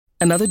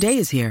Another day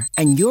is here,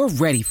 and you're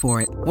ready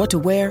for it. What to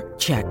wear?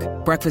 Check.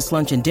 Breakfast,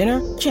 lunch, and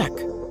dinner? Check.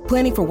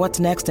 Planning for what's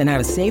next and how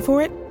to save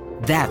for it?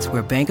 That's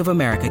where Bank of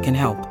America can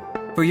help.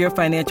 For your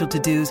financial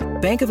to-dos,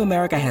 Bank of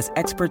America has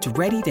experts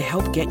ready to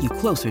help get you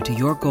closer to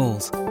your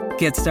goals.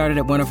 Get started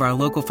at one of our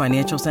local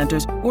financial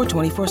centers or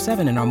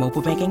 24/7 in our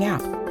mobile banking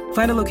app.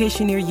 Find a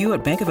location near you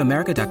at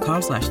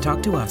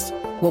bankofamerica.com/talktous.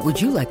 What would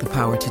you like the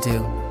power to do?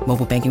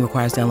 Mobile banking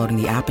requires downloading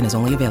the app and is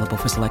only available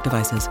for select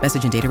devices.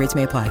 Message and data rates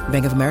may apply.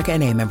 Bank of America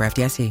N.A., member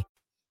FDIC.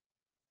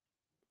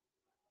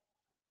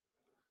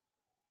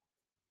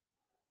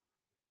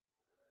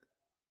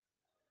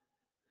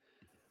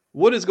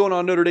 What is going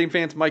on, Notre Dame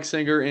fans? Mike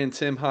Singer and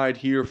Tim Hyde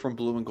here from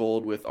Blue and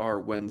Gold with our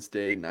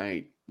Wednesday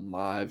night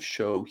live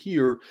show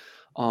here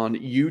on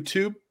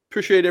YouTube.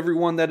 Appreciate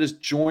everyone that is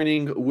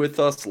joining with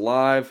us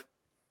live.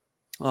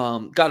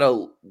 Got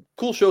a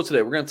cool show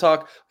today. We're going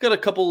to got a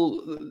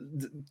couple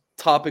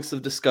topics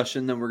of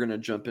discussion, then we're going to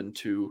jump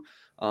into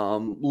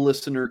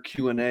listener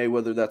Q&A,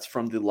 whether that's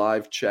from the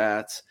live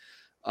chats.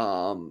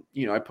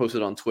 I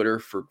posted on Twitter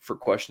for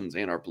questions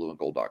and our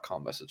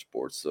blueandgold.com message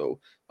board. So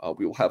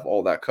we will have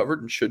all that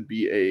covered and should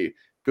be a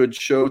good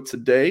show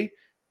today.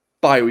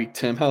 Bye week,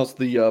 Tim. How's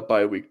the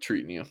bye week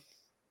treating you?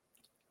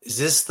 Is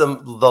this the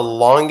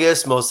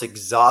longest, most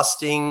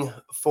exhausting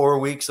 4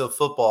 weeks of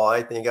football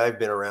I think I've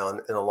been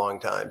around in a long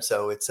time?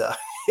 So it's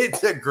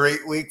a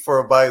great week for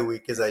a bye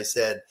week, as I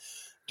said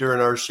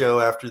during our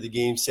show after the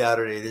game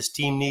Saturday. This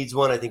team needs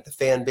one. I think the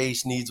fan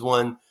base needs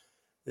one.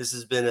 This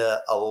has been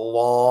a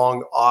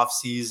long off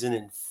season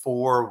and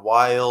 4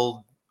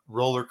 wild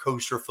roller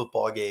coaster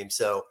football games.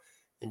 So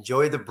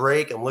enjoy the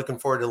break. I'm looking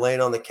forward to laying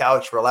on the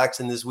couch,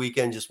 relaxing this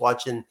weekend, just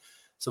watching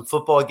some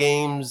football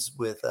games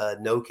with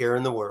no care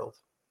in the world.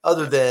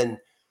 Other than,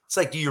 it's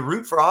like, do you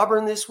root for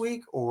Auburn this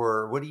week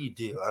or what do you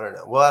do? I don't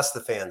know. We'll ask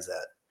the fans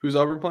that. Who's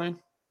Auburn playing?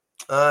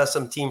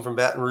 Some team from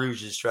Baton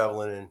Rouge is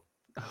traveling in.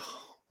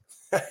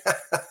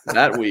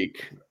 That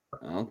week.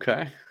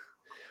 Okay.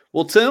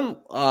 Well, Tim,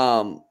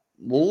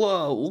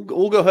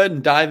 we'll go ahead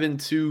and dive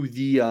into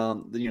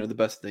the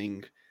best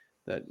thing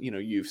that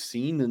you've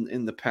seen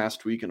in the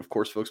past week. And of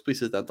course, folks,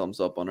 please hit that thumbs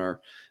up on our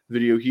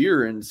video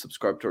here and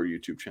subscribe to our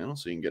YouTube channel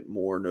so you can get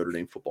more Notre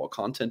Dame football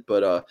content.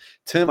 But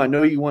Tim, I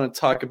know you want to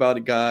talk about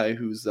a guy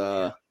who's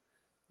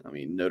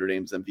Notre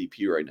Dame's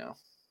MVP right now.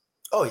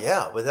 Oh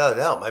yeah, without a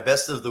doubt. My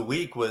best of the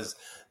week was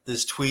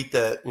this tweet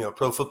that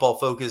Pro Football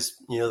Focus,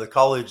 the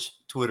college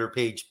Twitter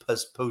page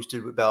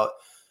posted about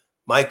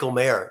Michael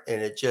Mayer,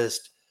 and it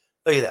just,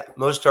 look at that,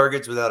 most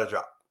targets without a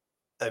drop.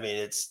 I mean,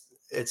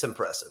 it's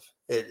impressive.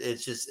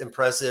 It's just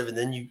impressive. And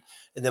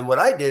then what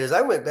I did is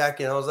I went back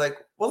and I was like,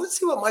 well, let's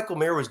see what Michael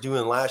Mayer was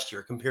doing last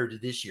year compared to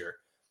this year.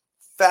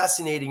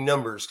 Fascinating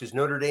numbers, because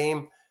Notre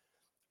Dame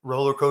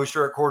roller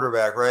coaster at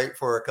quarterback, right,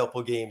 for a couple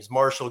of games.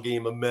 Marshall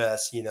game a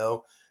mess,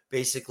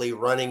 basically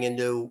running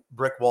into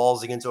brick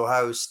walls against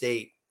Ohio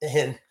State.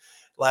 And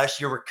last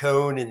year with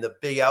Cone in the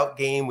big out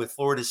game with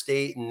Florida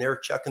State, and they're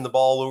chucking the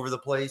ball over the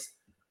place.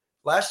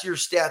 Last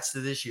year's stats to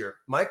this year,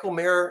 Michael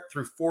Mayer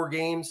through 4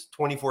 games,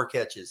 24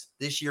 catches.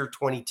 This year,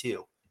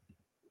 22.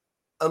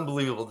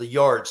 Unbelievable. The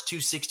yards,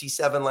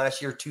 267 last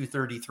year,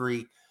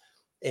 233.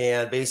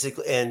 And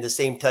the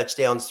same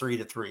touchdowns,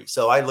 3-3.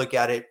 So I look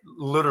at it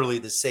literally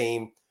the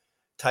same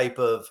type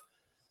of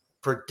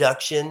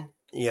production.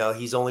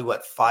 He's only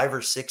 5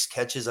 or 6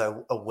 catches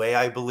away,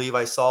 I believe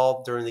I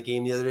saw during the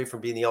game the other day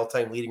from being the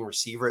all-time leading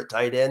receiver at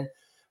tight end,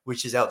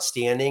 which is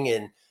outstanding.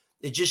 And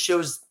it just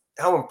shows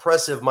how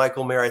impressive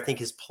Michael Mayer, I think,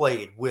 has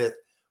played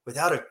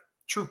without a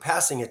true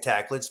passing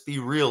attack. Let's be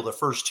real, the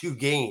first 2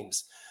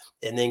 games.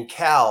 And then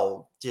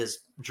Cal, just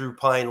Drew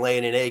Pine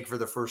laying an egg for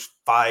the first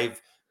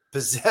 5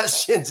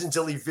 possessions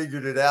until he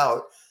figured it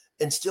out.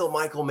 And still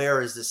Michael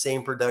Mayer is the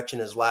same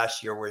production as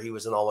last year where he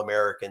was an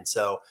All-American.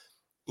 So,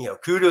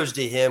 kudos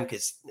to him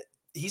because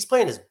he's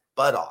playing his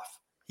butt off.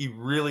 He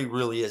really,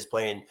 really is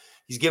playing.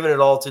 He's giving it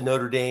all to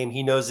Notre Dame.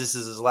 He knows this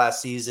is his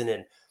last season,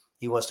 and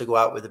he wants to go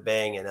out with a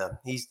bang, and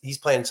he's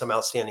playing some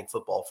outstanding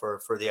football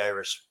for the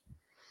Irish.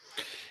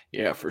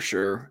 Yeah, for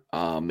sure.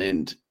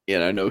 And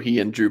I know he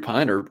and Drew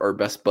Pine are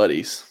best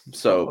buddies,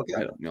 so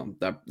okay.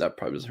 That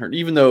probably doesn't hurt.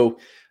 Even though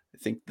I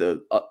think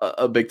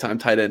a big time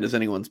tight end is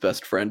anyone's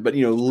best friend, but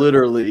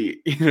literally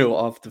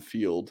off the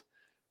field,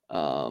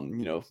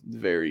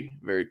 very,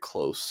 very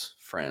close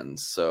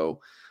friends. So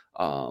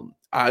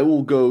I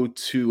will go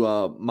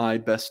to my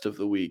best of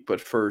the week, but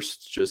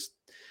first, just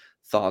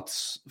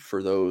thoughts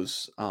for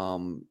those,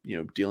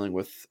 dealing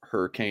with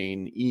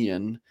Hurricane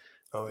Ian.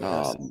 Oh,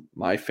 yes.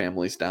 My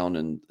family's down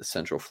in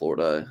Central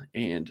Florida,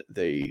 and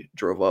they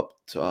drove up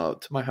to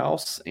my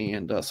house,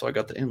 and so I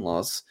got the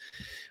in-laws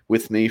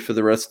with me for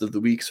the rest of the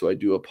week. So I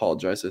do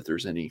apologize if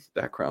there's any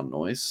background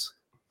noise.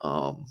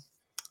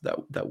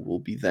 That will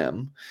be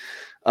them.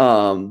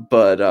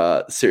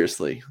 But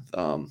seriously,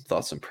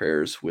 thoughts and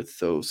prayers with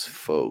those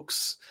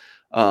folks.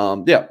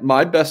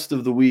 My best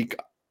of the week,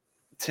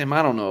 Tim,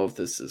 I don't know if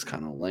this is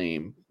kind of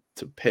lame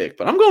to pick,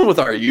 but I'm going with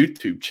our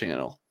YouTube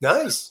channel.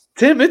 Nice.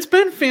 Tim, it's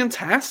been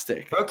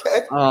fantastic.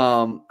 Okay.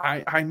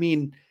 I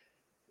mean,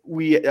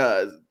 we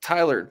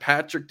Tyler and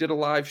Patrick did a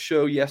live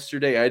show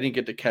yesterday. I didn't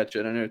get to catch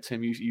it. I know,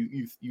 Tim,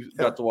 you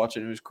got to watch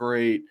it. It was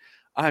great.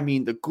 I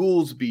mean, the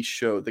Goolsby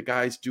show, the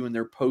guys doing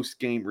their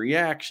post-game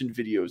reaction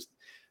videos.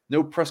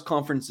 No press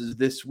conferences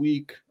this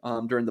week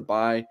during the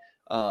bye.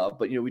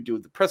 But, we do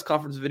the press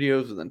conference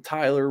videos, and then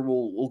Tyler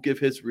will give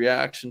his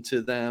reaction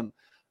to them.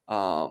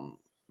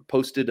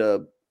 Posted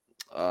a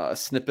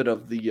snippet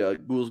of the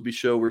Goolsby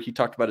show where he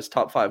talked about his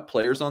top 5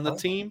 players on the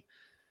team,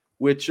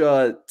 which,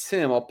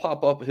 Tim, I'll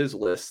pop up his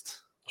list.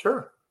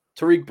 Sure.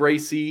 Tariq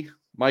Bracy,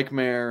 Mike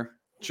Mayer,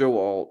 Joe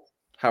Alt,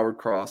 Howard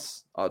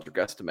Cross, Audric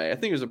Estime. I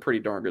think it was a pretty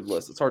darn good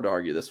list. It's hard to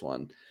argue this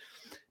one.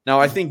 Now,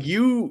 I think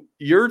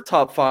your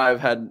top 5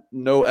 had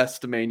no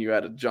Estime, and you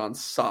added John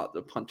Sott,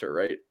 the punter,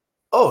 right?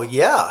 Oh,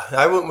 yeah.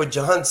 I went with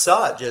John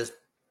Sott.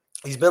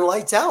 He's been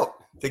lights out.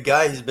 The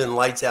guy has been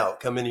lights out,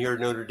 coming here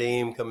to Notre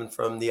Dame, coming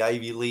from the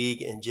Ivy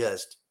League, and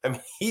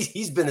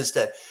he's been a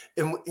stud.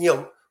 And,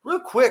 real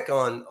quick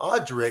on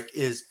Audric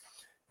is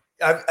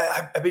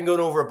I've been going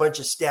over a bunch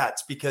of stats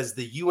because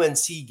the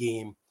UNC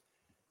game,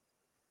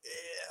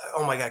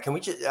 oh my God, can we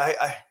just,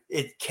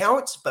 it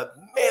counts, but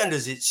man,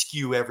 does it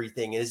skew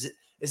everything. Is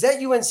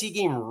that UNC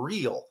game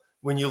real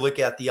when you look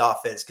at the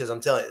offense? Because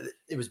I'm telling you,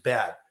 it was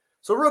bad.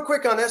 So real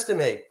quick on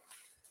Estime,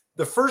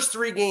 the first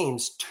 3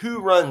 games, 2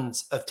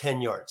 runs of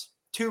 10 yards,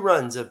 2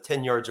 runs of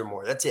 10 yards or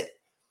more. That's it.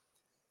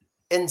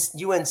 And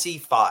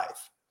UNC 5.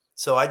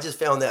 So I just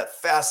found that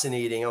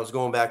fascinating. I was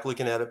going back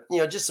looking at it,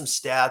 just some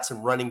stats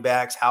and running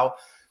backs, how,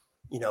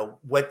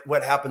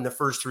 what happened the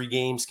first 3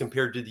 games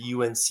compared to the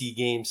UNC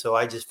game. So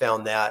I just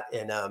found that.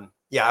 And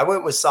I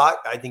went with Sott.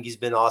 I think he's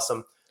been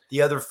awesome.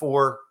 The other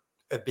 4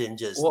 have been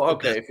just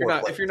okay.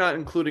 If you're not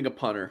including a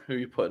punter, who are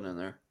you putting in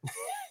there?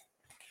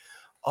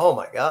 Oh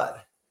my God.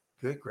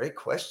 Great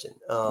question.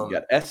 You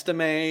got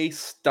Estime,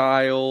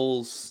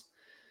 Styles,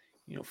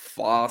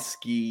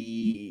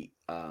 Foskey,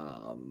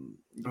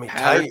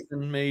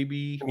 Patterson,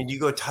 maybe. I mean, you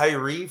go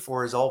Tyree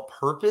for his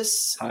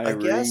all-purpose, I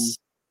guess.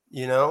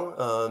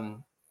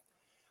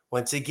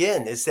 Once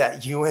again, it's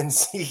that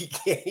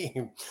UNC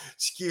game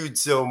skewed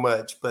so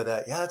much.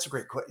 But that's a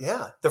great question.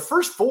 Yeah, the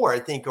first 4 I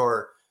think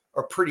are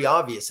pretty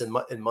obvious in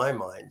my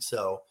mind.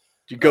 So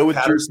do you go with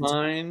Drew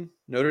Pine?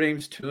 Notre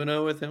Dame's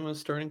 2-0 with him as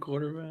starting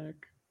quarterback.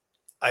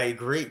 I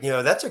agree.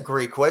 That's a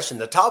great question.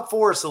 The top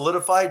 4 are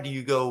solidified. Do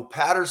you go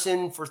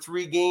Patterson for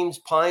 3 games,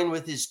 Pine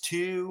with his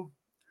 2,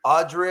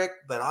 Audric?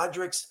 But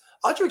Audric's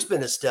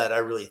been a stud, I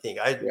really think.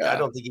 I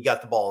don't think he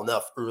got the ball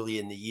enough early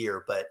in the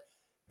year. But,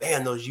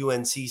 man, those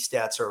UNC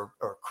stats are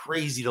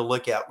crazy to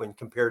look at when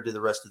compared to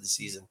the rest of the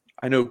season.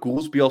 I know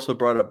Goolsby also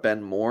brought up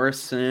Ben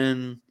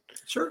Morrison.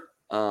 Sure.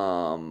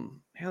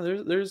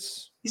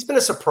 There's he's been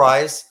a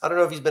surprise. I don't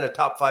know if he's been a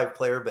top 5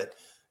 player, but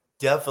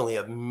definitely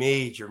a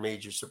major,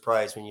 major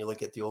surprise when you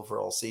look at the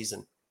overall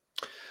season.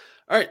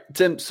 All right,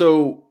 Tim.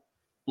 So,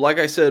 like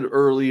I said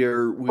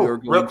earlier, we are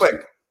going real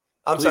quick.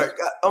 I'm sorry.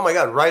 Oh my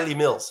God, Riley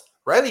Mills.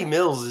 Riley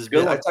Mills has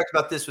been. I talked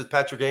about this with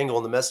Patrick Angle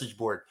on the message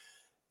board.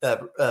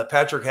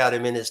 Patrick had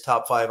him in his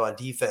top 5 on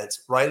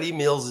defense. Riley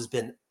Mills has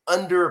been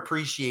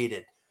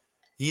underappreciated.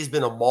 He's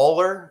been a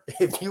mauler.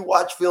 If you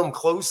watch film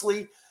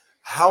closely,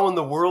 how in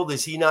the world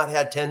has he not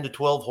had 10 to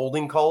 12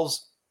 holding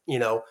calls,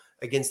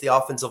 against the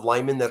offensive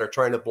linemen that are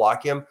trying to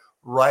block him?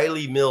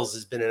 Riley Mills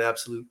has been an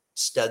absolute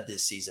stud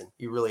this season.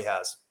 He really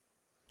has.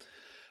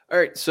 All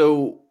right.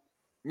 So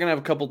we're going to have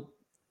a couple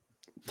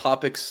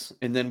topics,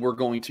 and then we're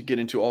going to get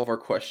into all of our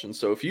questions.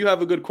 So if you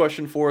have a good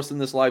question for us in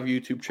this live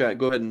YouTube chat,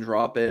 go ahead and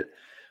drop it.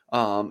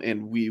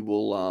 And we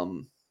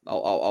will,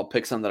 I'll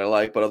pick some that I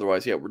like, but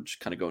otherwise, we're just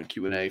kind of going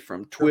Q&A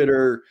from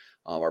Twitter,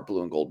 our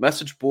blue and gold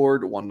message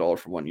board, $1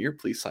 for 1 year.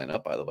 Please sign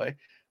up, by the way.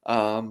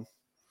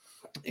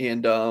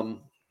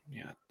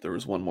 There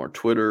was one more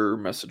Twitter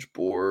message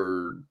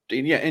board,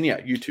 and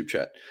YouTube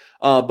chat.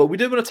 But we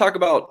did want to talk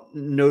about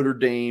Notre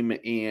Dame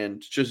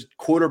and just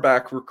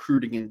quarterback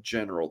recruiting in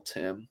general,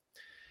 Tim.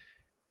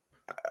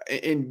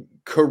 And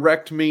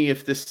correct me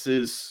if this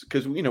is,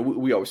 because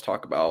we always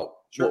talk about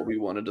what we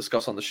want to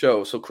discuss on the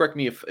show. So correct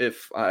me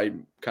if I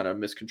kind of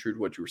misconstrued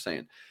what you were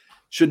saying.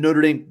 Should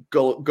Notre Dame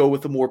go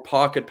with a more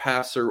pocket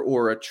passer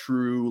or a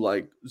true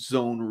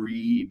zone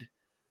read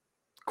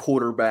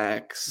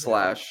quarterback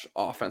 /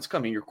 offense? I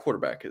mean, your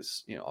quarterback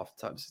is,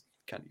 oftentimes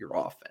kind of your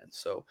offense.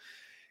 So,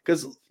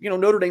 because,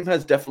 Notre Dame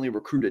has definitely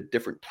recruited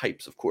different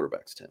types of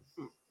quarterbacks, Tim.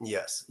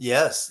 Yes.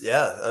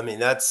 Yeah. I mean,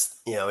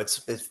 that's,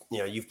 it's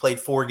you've played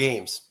 4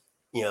 games,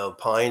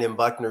 Pine and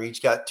Buckner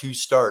each got 2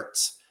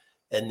 starts,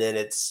 and then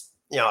it's,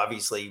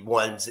 obviously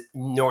one's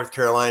North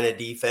Carolina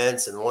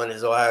defense and one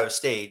is Ohio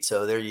State.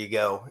 So there you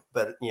go.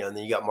 But, and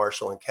then you got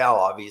Marshall and Cal,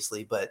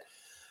 obviously, but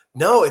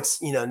no,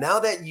 it's, now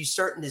that you're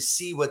starting to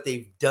see what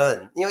they've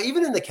done,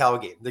 even in the Cal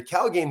game,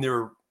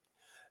 Notre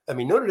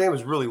Dame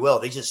was really well.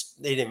 They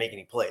didn't make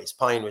any plays.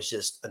 Pine was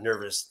just a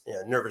nervous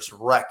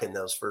wreck in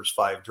those first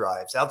 5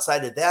 drives.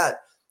 Outside of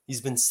that,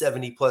 he's been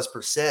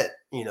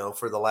 70+%,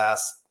 for the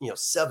last,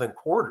 7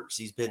 quarters.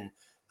 He's been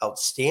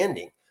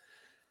outstanding.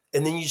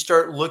 And then you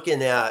start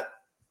looking at,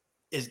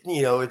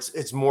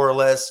 it's more or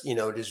less,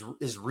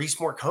 is Reese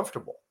more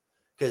comfortable?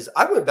 because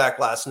I went back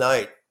last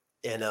night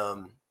and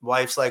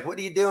wife's like, "What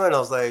are you doing?" I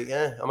was like,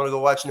 I'm going to go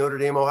watch Notre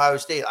Dame, Ohio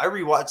State. I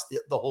rewatched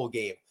the whole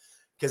game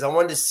because I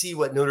wanted to see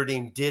what Notre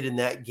Dame did in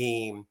that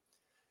game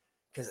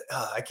because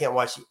I can't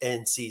watch the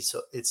NC,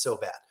 so it's so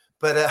bad.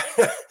 But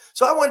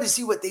so I wanted to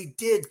see what they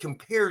did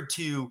compared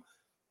to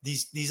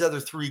these other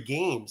 3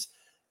 games.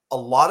 A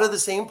lot of the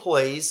same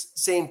plays,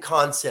 same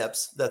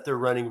concepts that they're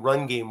running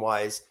run game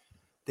wise.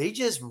 They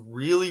just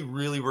really,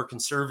 really were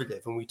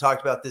conservative. And we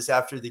talked about this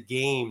after the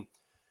game,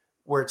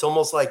 where it's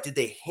almost like, did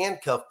they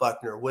handcuff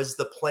Buckner? Was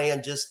the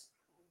plan just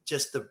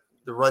the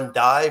run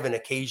dive and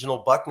occasional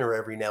Buckner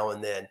every now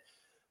and then?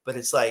 But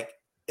it's like,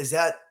 is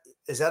that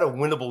a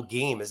winnable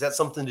game? Is that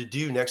something to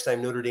do next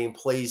time Notre Dame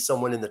plays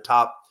someone in the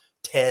top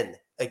 10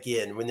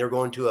 again, when they're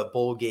going to a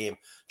bowl game,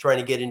 trying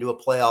to get into a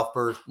playoff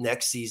berth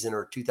next season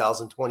or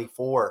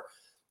 2024?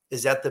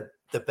 Is that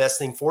the best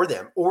thing for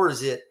them? Or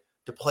is it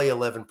to play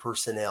 11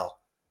 personnel?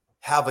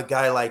 Have a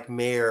guy like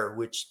Mayer,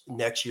 which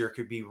next year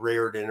could be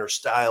Raridan or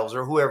Styles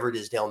or whoever it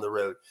is down the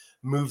road,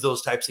 move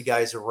those types of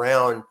guys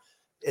around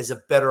as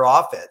a better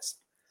offense.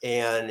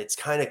 And it's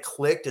kind of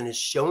clicked and has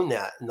shown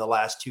that in the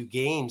last 2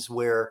 games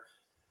where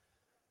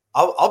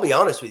I'll be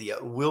honest with you.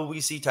 Will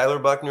we see Tyler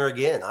Buckner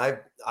again?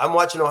 I'm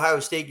watching Ohio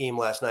State game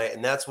last night,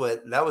 and that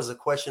was a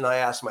question I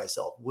asked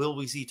myself. Will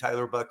we see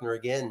Tyler Buckner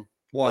again?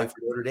 Why? For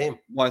Notre Dame?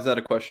 Why is that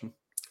a question?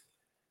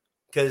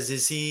 Because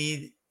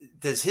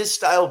does his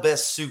style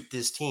best suit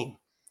this team?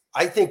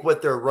 I think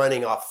what they're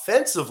running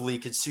offensively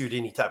could suit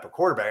any type of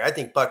quarterback. I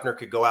think Buckner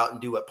could go out and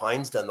do what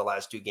Pine's done the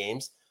last 2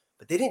 games,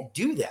 but they didn't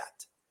do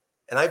that.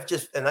 And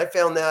I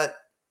found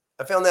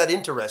that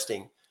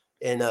interesting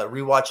in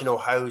rewatching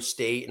Ohio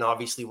State and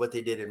obviously what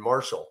they did in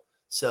Marshall.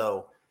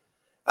 So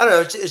I don't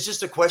know. It's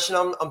just a question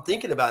I'm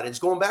thinking about. It's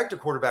going back to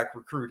quarterback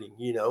recruiting.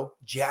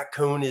 Jack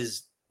Cohn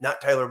is not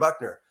Tyler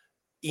Buckner.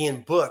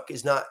 Ian Book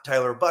is not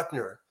Tyler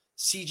Buckner.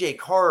 CJ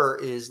Carr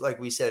is, like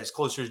we said, is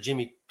closer to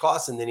Jimmy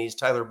Clausen than he's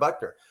Tyler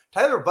Buckner.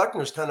 Tyler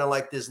Buckner is kind of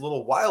like this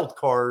little wild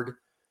card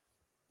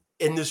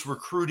in this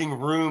recruiting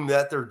room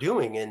that they're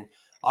doing. And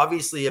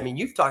obviously, I mean,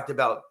 you've talked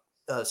about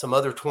some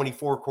other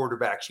 24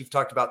 quarterbacks. You've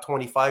talked about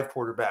 25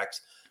 quarterbacks,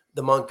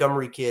 the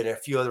Montgomery kid and a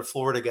few other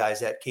Florida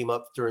guys that came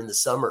up during the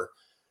summer.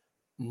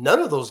 None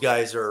of those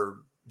guys are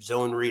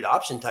zone read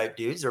option type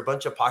dudes. They're a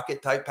bunch of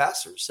pocket type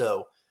passers.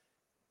 So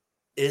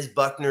is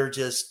Buckner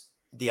just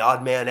the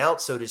odd man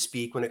out, so to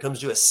speak, when it comes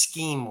to a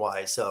scheme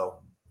wise? So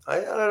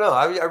I don't know.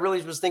 I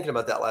really was thinking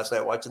about that last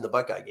night watching the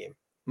Buckeye game.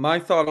 My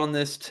thought on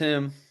this,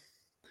 Tim,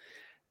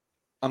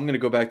 I'm going to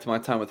go back to my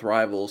time with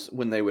Rivals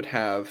when they would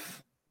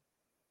have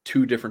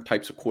 2 different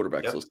types of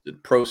quarterbacks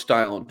listed, pro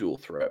style and dual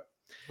threat.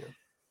 Yep.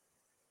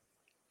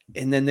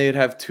 And then they'd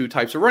have 2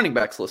 types of running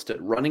backs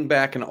listed, running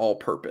back and all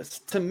purpose.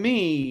 To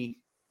me,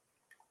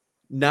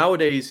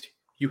 nowadays,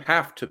 you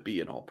have to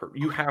be an all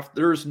purpose.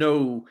 There's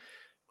no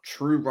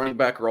true running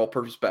back or all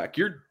purpose back.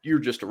 You're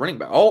just a running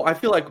back. I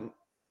feel like,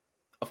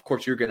 of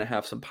course, you're going to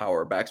have some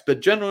power backs,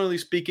 but generally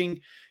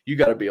speaking, you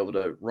got to be able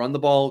to run the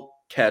ball,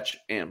 catch,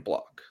 and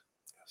block.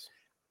 Yes.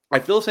 I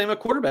feel the same at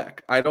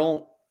quarterback.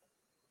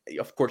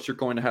 Of course, you're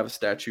going to have a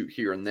statute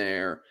here and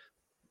there,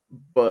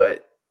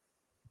 but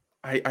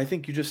I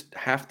think you just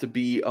have to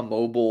be a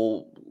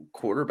mobile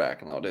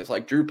quarterback nowadays.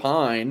 Like Drew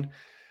Pine,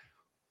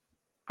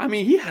 I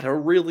mean, he had a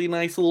really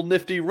nice little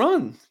nifty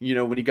run,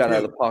 when he got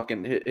out of the pocket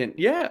and hit. And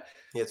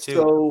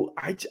too.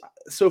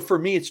 So for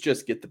me, it's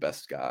just get the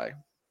best guy.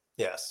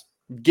 Yes.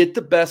 Get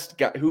the best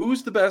guy.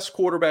 Who's the best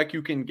quarterback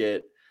you can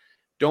get?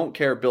 Don't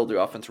care. Build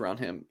the offense around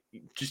him.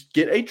 Just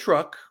get a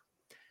truck.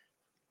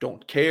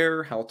 Don't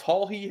care how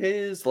tall he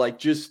is.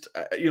 Who's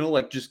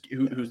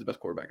the best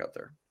quarterback out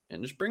there,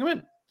 and just bring him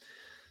in.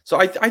 So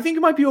I think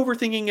you might be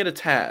overthinking it a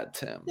tad,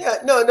 Tim. Yeah,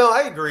 no,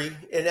 I agree,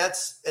 and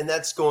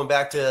that's going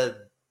back to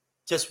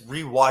just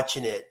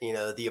rewatching it.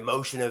 The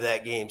emotion of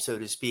that game, so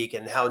to speak,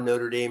 and how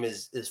Notre Dame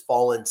is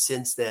fallen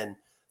since then,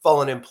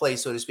 fallen in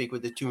place, so to speak,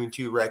 with the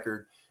 2-2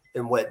 record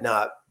and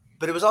whatnot.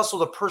 But it was also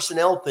the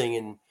personnel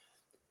thing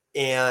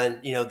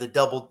and the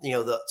double,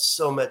 the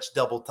so much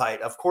double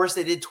tight. Of course,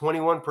 they did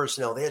 21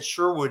 personnel. They had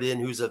Sherwood in,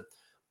 who's a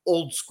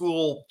old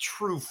school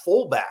true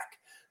fullback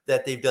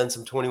that they've done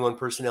some 21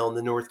 personnel in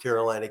the North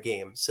Carolina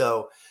game.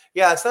 So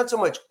yeah, it's not so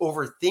much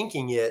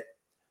overthinking it,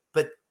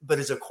 but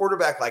as a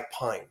quarterback like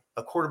Pine,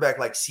 a quarterback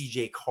like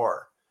CJ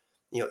Carr,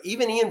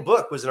 even Ian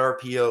Book was an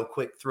RPO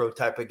quick throw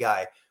type of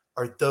guy.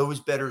 Are those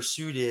better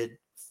suited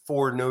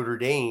for Notre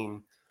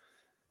Dame?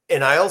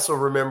 And I also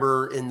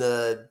remember in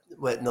the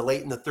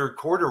late in the third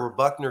quarter where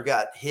Buckner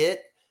got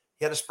hit,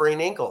 he had a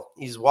sprained ankle.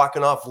 He's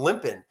walking off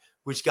limping,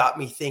 which got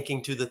me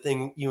thinking to the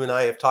thing you and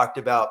I have talked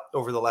about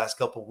over the last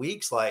couple of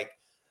weeks. Like,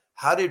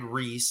 how did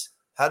Reese,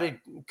 how did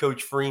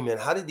Coach Freeman,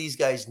 how did these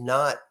guys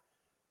not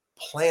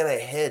plan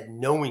ahead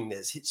knowing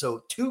this?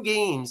 So 2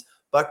 games,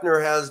 Buckner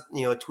has,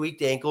 a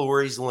tweaked ankle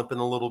where he's limping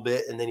a little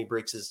bit, and then he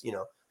breaks his,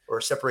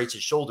 or separates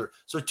his shoulder.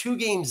 So 2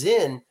 games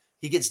in,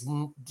 he gets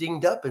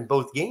dinged up in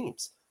both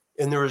games.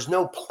 And there was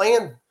no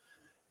plan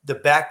to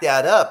back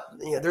that up.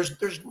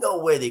 There's no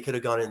way they could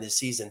have gone in this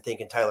season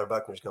thinking Tyler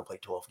Buckner is going to play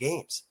 12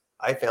 games.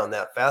 I found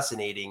that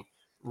fascinating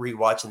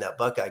rewatching that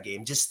Buckeye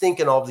game, just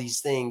thinking all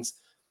these things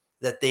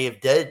that they have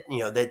did,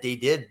 that they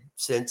did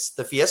since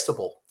the Fiesta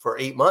Bowl for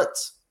 8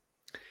 months.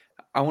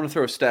 I want to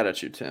throw a stat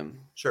at you, Tim.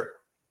 Sure.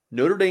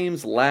 Notre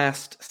Dame's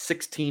last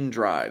 16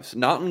 drives,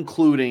 not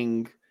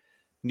including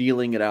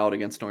kneeling it out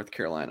against North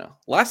Carolina.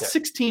 Last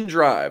 16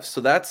 drives.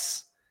 So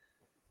that's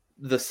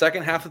the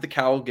second half of the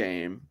Cal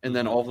game and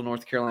then all the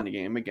North Carolina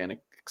game again,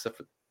 except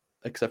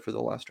for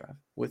the last drive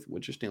with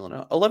just kneeling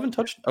out.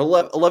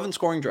 11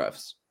 scoring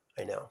drives.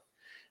 I know.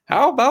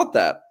 How about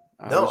that?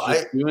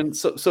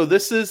 So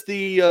this is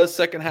the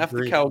second half of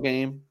the Cal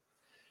game.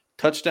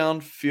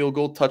 Touchdown, field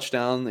goal,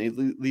 touchdown.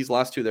 These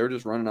last two, they were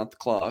just running out the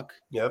clock.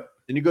 Yep.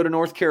 Then you go to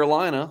North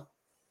Carolina.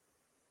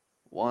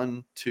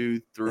 1,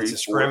 2, 3,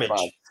 4, 5,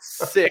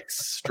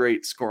 6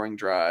 straight scoring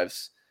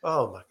drives.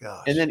 Oh my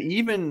gosh! And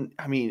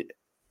then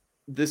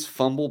this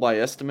fumble by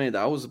Estime,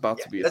 that was about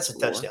to be a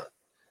touchdown.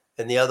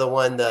 And the other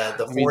one,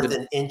 the fourth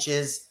and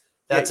inches,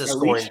 that's a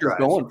scoring drive.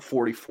 You're going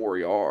 44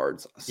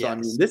 yards. So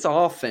this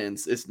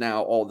offense is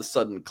now all of a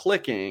sudden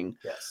clicking.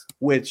 Yes.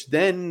 Which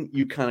then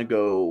you kind of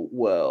go,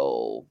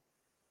 well,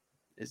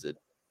 is it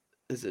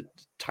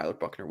Tyler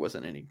Buchner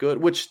wasn't any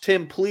good? Which,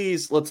 Tim,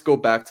 please, let's go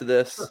back to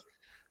this. Sure.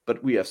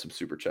 But we have some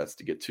super chats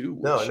to get to.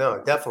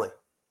 No, definitely.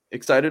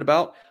 Excited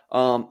about.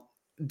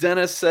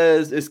 Dennis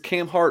says, is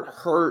Cam Hart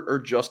hurt or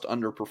just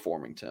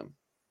underperforming, Tim?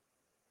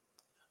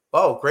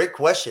 Oh, great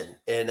question.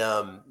 And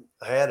I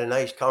had a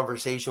nice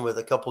conversation with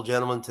a couple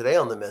gentlemen today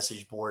on the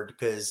message board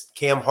because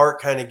Cam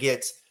Hart kind of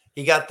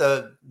he got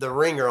the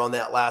ringer on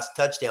that last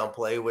touchdown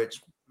play,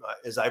 which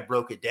as I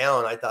broke it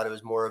down, I thought it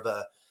was more of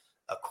a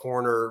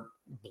corner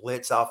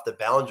blitz off the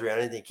boundary. I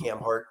didn't think Cam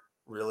Hart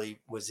really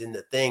was in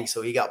the thing.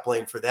 So he got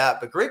blamed for that.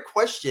 But great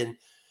question.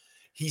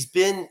 He's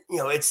been,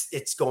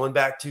 it's going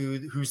back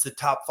to who's the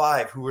top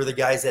 5, who are the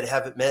guys that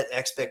haven't met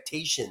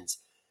expectations.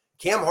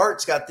 Cam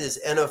Hart's got this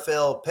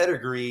NFL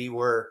pedigree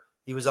where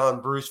he was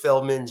on Bruce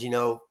Feldman's,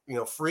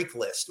 freak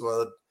list,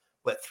 or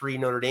 3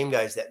 Notre Dame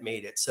guys that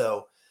made it.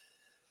 So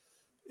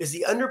is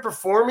he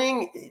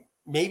underperforming?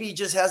 Maybe he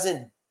just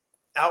hasn't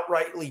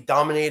outrightly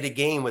dominated a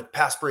game with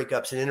pass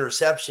breakups and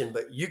interception,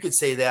 but you could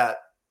say that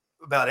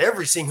about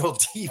every single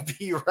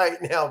DB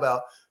right now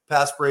about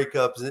pass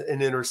breakups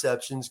and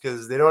interceptions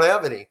because they don't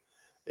have any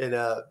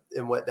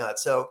and whatnot.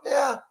 So,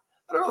 I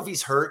don't know if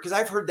he's hurt because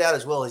I've heard that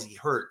as well as he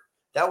hurt.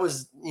 That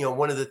was,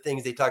 one of the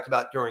things they talked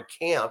about during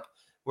camp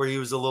where he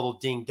was a little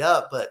dinged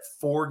up, but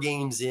 4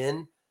 games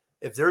in,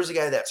 if there's a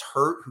guy that's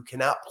hurt who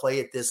cannot play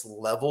at this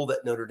level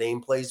that Notre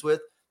Dame plays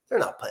with, they're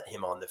not putting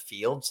him on the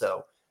field.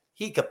 So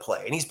he could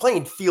play. And he's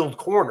playing field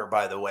corner,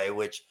 by the way,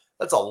 which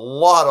that's a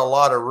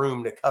lot of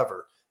room to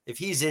cover. If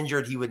he's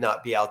injured, he would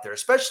not be out there,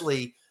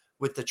 especially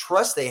with the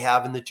trust they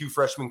have in the 2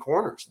 freshman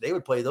corners. They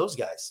would play those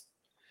guys.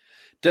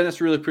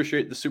 Dennis, really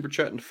appreciate the super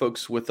chat, and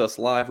folks with us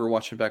live or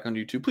watching back on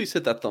YouTube, please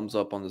hit that thumbs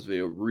up on this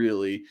video.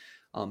 Really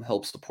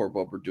helps support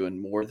what we're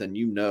doing more than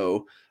you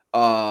know.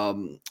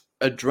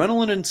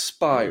 Adrenaline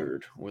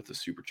inspired with the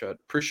super chat.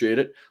 Appreciate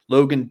it.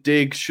 Logan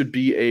Diggs should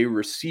be a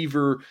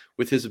receiver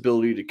with his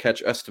ability to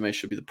catch. Estime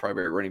should be the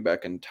primary running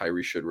back, and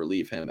Tyree should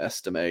relieve him.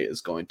 Estime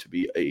is going to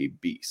be a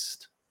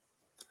beast.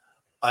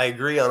 I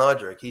agree on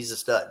Audric. He's a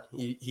stud.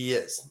 He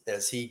is.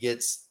 As he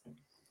gets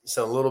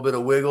a little bit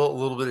of wiggle, a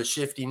little bit of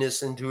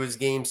shiftiness into his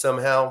game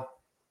somehow.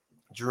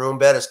 Jerome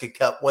Bettis could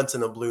cut once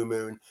in a blue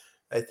moon.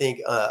 I think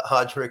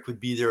Audric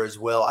would be there as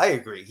well. I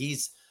agree.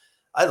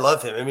 I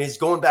love him. I mean, he's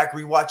going back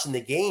rewatching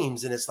the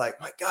games, and it's like,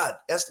 my God,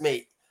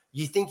 Estime,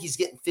 you think he's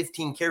getting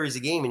 15 carries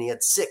a game, and he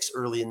had 6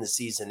 early in the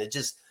season. It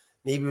just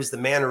maybe it was the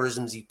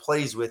mannerisms he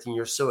plays with, and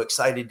you're so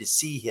excited to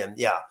see him.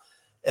 Yeah,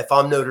 if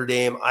I'm Notre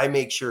Dame, I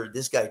make sure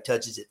this guy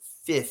touches it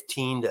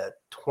 15 to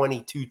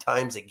 22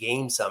 times a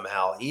game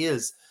somehow. He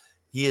is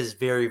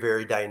very,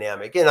 very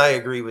dynamic. And I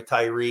agree with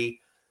Tyree.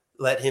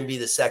 Let him be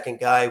the second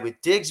guy.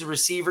 With Diggs, a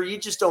receiver, you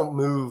just don't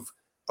move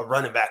a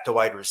running back to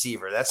wide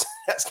receiver. That's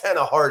kind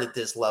of hard at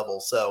this level.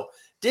 So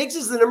Diggs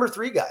is the number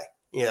 3 guy.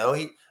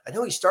 I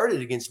know he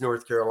started against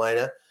North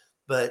Carolina,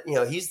 but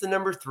he's the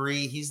number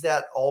 3. He's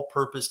that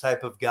all-purpose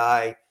type of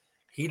guy.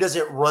 He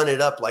doesn't run it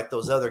up like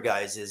those other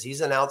guys is.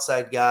 He's an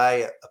outside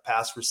guy, a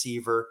pass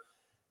receiver.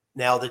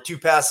 Now, the 2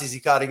 passes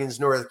he caught against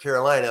North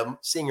Carolina,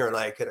 Singer and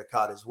I could have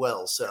caught as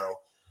well. So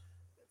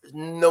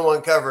no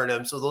one covering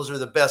him. So those are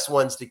the best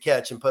ones to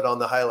catch and put on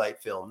the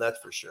highlight film. That's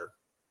for sure.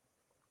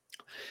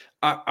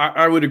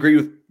 I would agree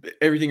with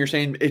everything you're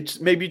saying. It's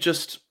maybe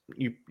just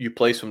you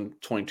play some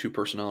 22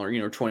 personnel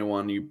or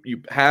 21.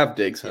 You have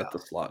Diggs at the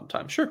slot in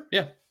time. Sure,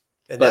 yeah.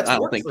 And but that's I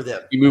don't think for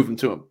them. You move him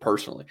to him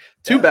personally.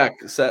 2 back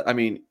set. I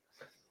mean,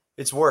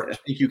 it's worked. I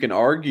think you can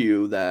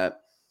argue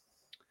that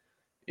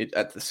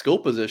at the skill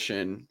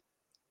position,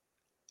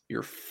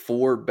 your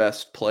 4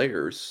 best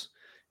players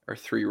are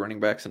 3 running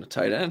backs and a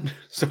tight end.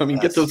 So I mean,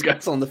 get those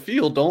guys on the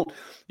field.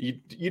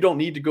 You don't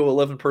need to go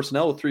 11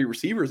 personnel with 3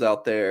 receivers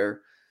out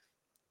there,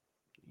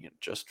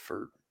 just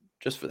for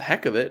the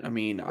heck of it. I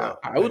mean, I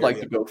would like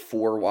to go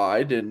 4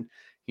 wide and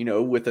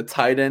with a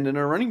tight end and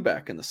a running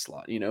back in the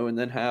slot, and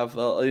then have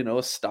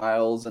a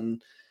Styles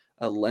and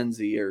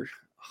Lenzy, or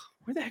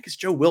where the heck is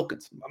Joe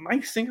Wilkins?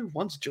 Mike Singer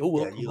wants Joe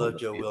Yeah, Wilkins. you love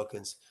Joe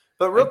Wilkins.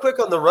 But real quick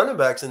on the running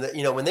backs, and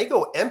when they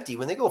go empty,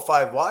 when they go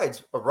 5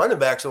 wides, a running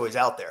back's always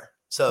out there.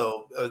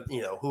 So,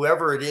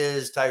 whoever it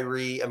is,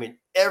 Tyree,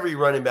 every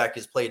running back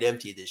has played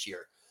empty this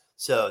year.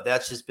 So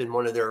that's just been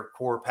one of their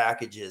core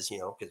packages,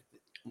 because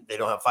they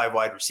don't have 5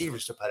 wide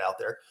receivers to put out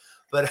there.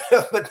 But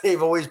but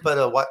they've always put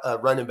a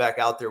running back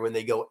out there when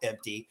they go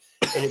empty.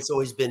 And it's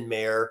always been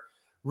Mayer.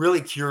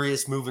 Really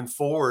curious moving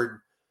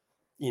forward.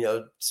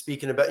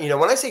 Speaking about,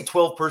 when I say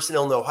 12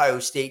 personnel in the Ohio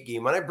State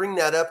game, when I bring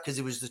that up because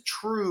it was the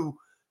true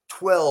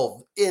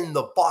 12 in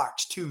the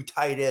box, 2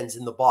 tight ends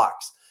in the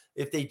box.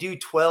 If they do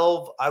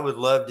 12, I would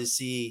love to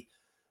see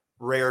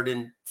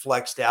Raridan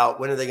flexed out.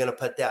 When are they going to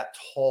put that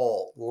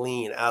tall,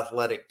 lean,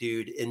 athletic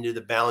dude into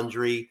the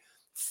boundary,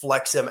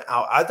 flex him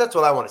out? That's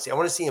what I want to see. I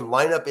want to see him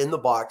line up in the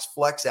box,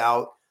 flex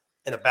out,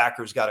 and a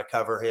backer's got to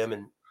cover him.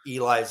 And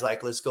Eli's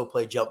like, let's go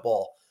play jump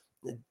ball.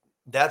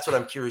 That's what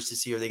I'm curious to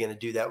see. Are they going to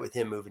do that with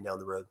him moving down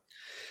the road?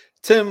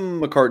 Tim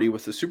McCarty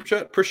with the super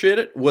chat. Appreciate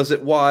it. Was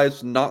it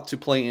wise not to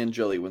play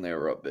Angeli when they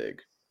were up big?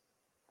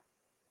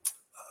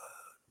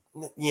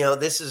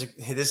 This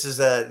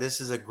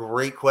is a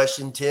great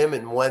question, Tim,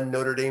 and one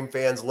Notre Dame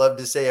fans love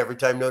to say every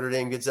time Notre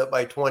Dame gets up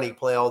by 20,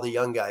 play all the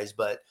young guys.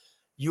 But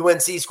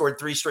UNC scored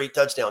 3 straight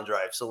touchdown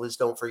drives, so let's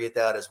don't forget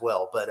that as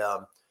well. But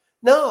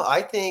no,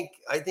 I think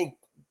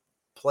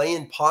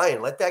playing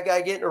Pine, let that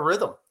guy get in a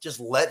rhythm. Just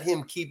let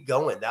him keep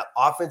going. That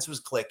offense was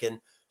clicking.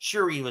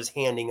 Sure, he was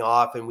handing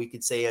off, and we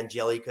could say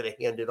Angeli could have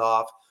handed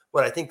off.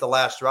 But I think the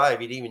last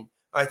drive,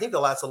 I think the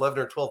last 11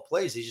 or 12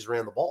 plays, he just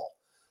ran the ball.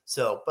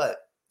 So, but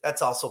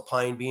that's also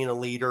Pine being a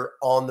leader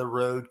on the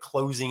road,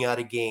 closing out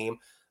a game.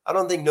 I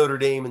don't think Notre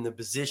Dame in the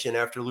position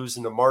after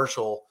losing to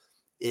Marshall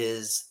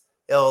is,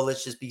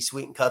 let's just be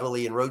sweet and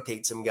cuddly and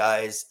rotate some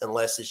guys,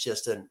 unless it's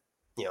just an,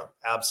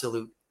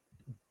 absolute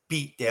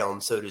beat down,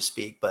 so to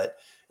speak. But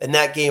in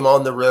that game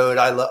on the road,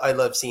 I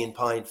love seeing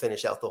Pine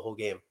finish out the whole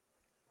game.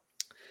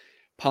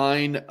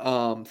 Pine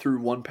threw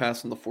 1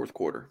 pass in the fourth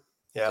quarter.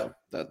 Yeah.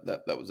 So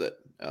that was it.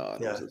 I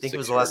think it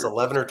was the last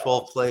 11 or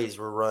 12 plays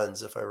were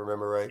runs, if I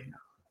remember right.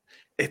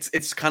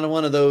 It's kind of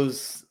one of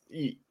those,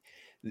 you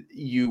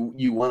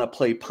want to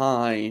play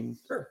Pine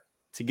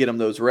to get him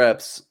those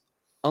reps,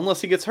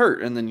 unless he gets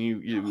hurt, and then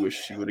you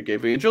wish you would have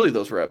gave Angeli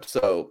those reps.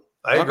 So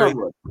I agree.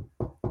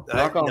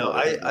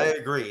 I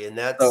agree, and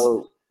that's.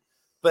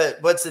 But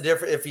what's the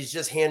difference if he's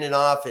just handing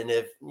off, and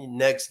if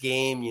next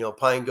game,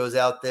 Pine goes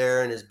out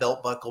there and his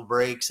belt buckle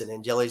breaks, and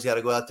Angeli's got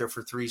to go out there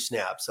for 3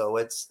 snaps? So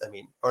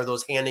are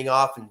those handing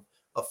off in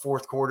a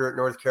fourth quarter at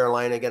North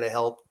Carolina going to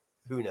help?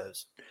 Who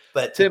knows?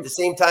 But Tim, at the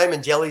same time,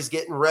 Angeli's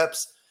getting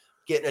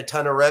a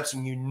ton of reps,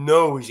 and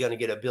he's going to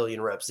get 1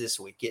 billion reps this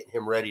week, getting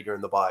him ready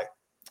during the bye.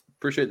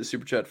 Appreciate the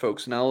super chat,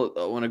 folks. Now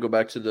I want to go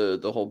back to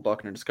the whole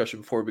Buckner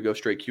discussion before we go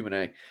straight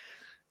Q&A.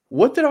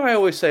 What did I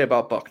always say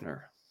about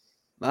Buckner?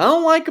 I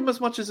don't like him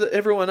as much as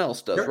everyone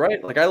else does,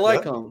 right? Like, I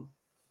like him.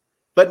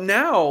 But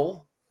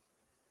now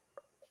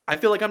I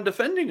feel like I'm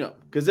defending him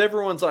because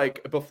everyone's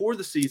like, before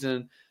the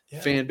season,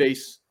 fan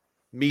base,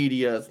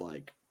 media is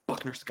like,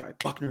 Buckner's the guy,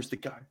 Buckner's the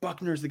guy,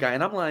 Buckner's the guy.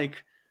 And I'm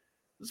like,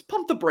 let's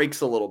pump the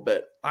brakes a little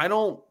bit. I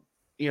don't,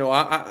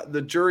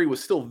 the jury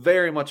was still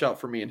very much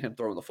out for me and him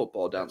throwing the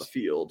football down the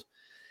field.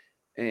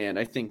 And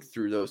I think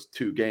through those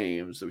 2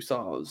 games that we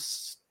saw, it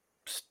was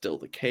still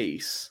the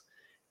case.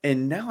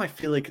 And now I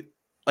feel like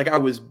I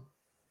was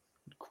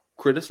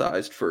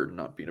criticized for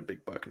not being a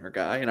big Buckner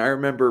guy. And I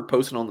remember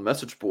posting on the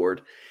message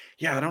board,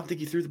 I don't think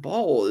he threw the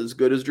ball as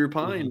good as Drew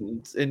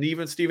Pine and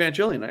even Steve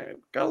Angeli. And I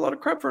got a lot of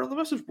crap for it on the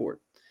message board.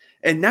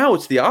 And now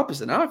it's the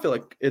opposite. Now I feel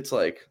like it's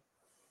like,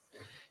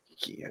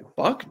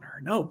 Buckner.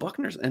 No,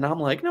 Buckner's. And I'm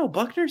like, no,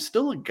 Buckner's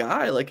still a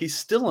guy. Like, he's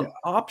still an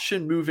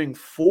option moving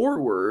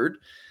forward.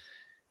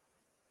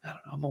 I don't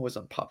know. I'm always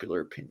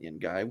unpopular opinion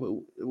guy.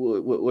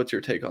 What's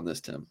your take on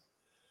this, Tim?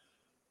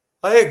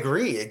 I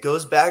agree. It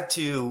goes back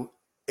to,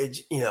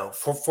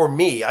 for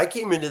me, I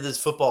came into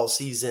this football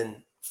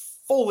season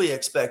fully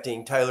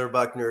expecting Tyler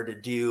Buckner to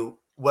do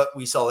what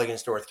we saw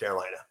against North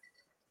Carolina.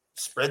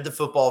 Spread the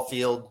football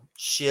field,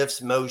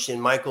 shifts, motion,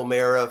 Michael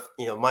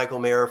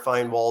Mayer,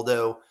 find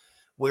Waldo.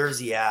 Where's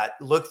he at?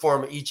 Look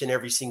for him each and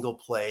every single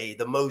play,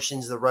 the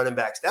motions, the running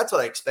backs. That's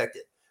what I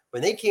expected.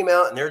 When they came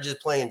out and they're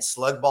just playing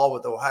slug ball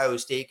with Ohio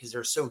State because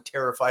they're so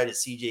terrified of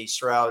CJ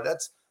Stroud,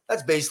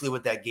 that's basically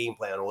what that game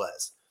plan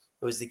was.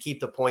 It was to keep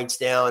the points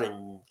down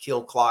and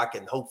kill clock,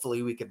 and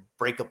hopefully we could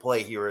break a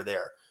play here or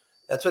there.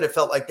 That's what it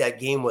felt like that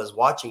game was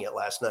watching it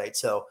last night.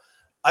 So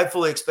I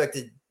fully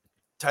expected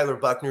Tyler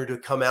Buckner to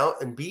come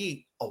out and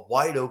be a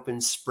wide open,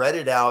 spread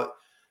it out,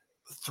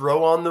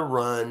 throw on the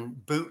run,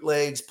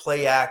 bootlegs,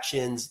 play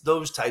actions,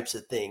 those types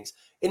of things.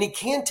 And he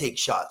can take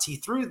shots. He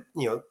threw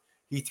the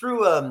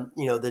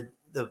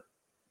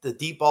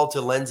deep ball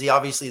to Lenzy.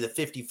 Obviously the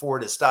 54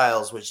 to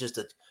Styles was just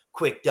a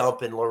quick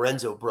dump, and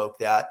Lorenzo broke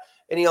that.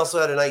 And he also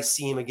had a nice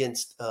seam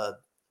against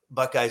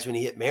Buckeyes when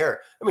he hit Mayer.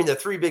 The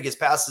 3 biggest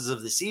passes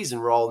of the season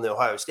were all in the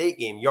Ohio State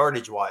game,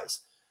 yardage-wise,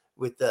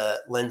 with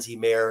Lenzy,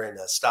 Mayer, and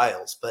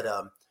Styles. But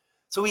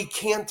So he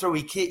can throw.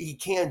 He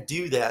can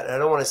do that. And I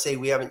don't want to say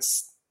we haven't.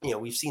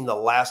 We've seen the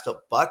last of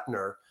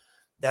Buckner.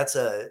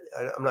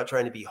 I'm not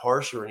trying to be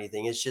harsh or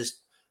anything. It's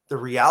just the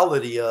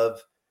reality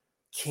of,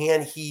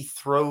 can he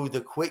throw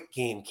the quick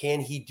game? Can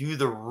he do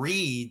the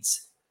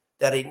reads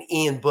that an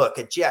Ian Book,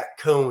 a Jack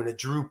Cohn, a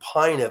Drew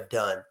Pine have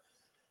done?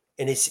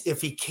 And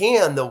if he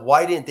can, then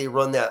why didn't they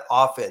run that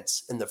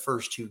offense in the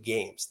first 2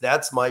 games?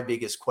 That's my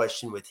biggest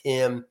question with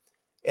him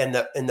and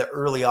the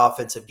early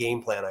offensive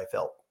game plan, I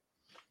felt.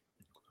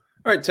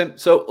 All right, Tim.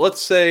 So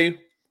let's say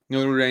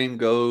Notre Dame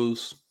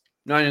goes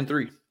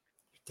 9-3.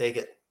 Take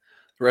it.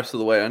 The rest of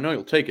the way. I know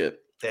you'll take it.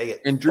 Take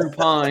it. And Drew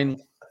Pine,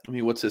 I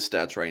mean, what's his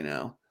stats right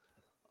now?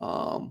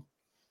 Let's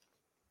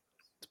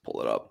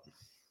pull it up.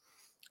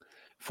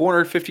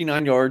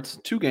 459 yards,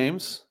 2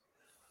 games.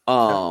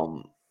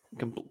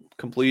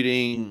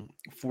 Completing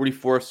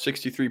 44,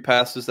 63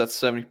 passes. That's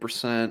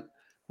 70%.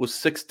 With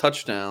 6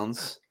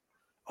 touchdowns.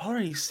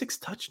 Already 6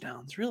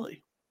 touchdowns,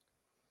 really.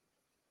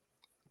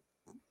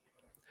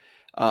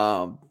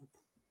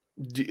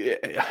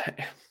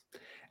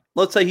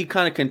 Let's say he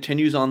kind of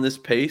continues on this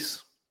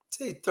pace.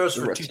 Say he throws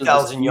for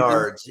 2,000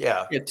 yards.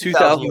 Yeah,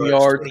 2,000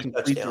 yards,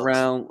 completes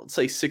around, let's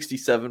say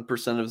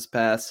 67% of his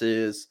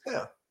passes.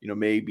 Yeah.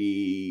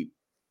 Maybe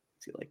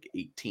like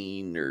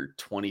 18 or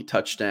 20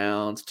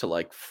 touchdowns to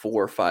like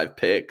 4 or 5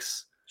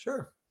 picks.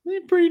 Sure.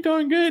 Pretty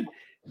darn good.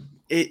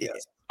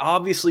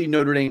 Obviously,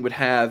 Notre Dame would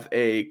have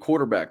a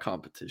quarterback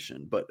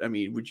competition, but I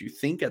mean, would you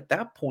think at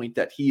that point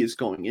that he is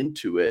going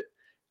into it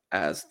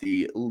as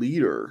the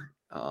leader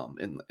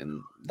in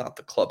not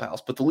the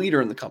clubhouse, but the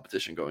leader in the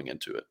competition going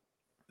into it?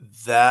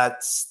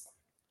 That's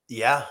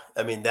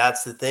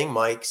the thing,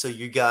 Mike. So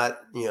you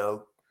got,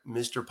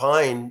 Mr.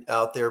 Pine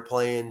out there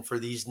playing for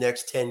these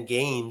next 10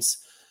 games.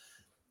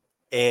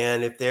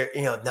 And if they're,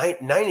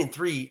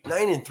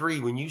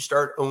 9-3, when you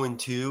start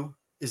 0-2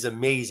 is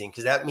amazing,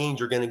 because that means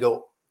you're going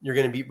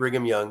to beat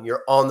Brigham Young.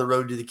 You're on the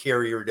road to the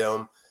Carrier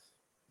Dome.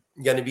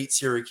 You're going to beat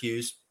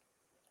Syracuse,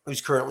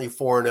 who's currently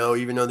 4-0,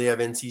 even though they have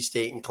NC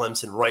State and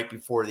Clemson right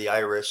before the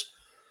Irish.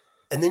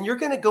 And then you're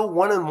going to go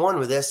 1-1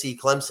 with SC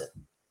Clemson.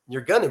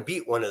 You're going to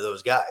beat one of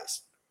those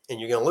guys,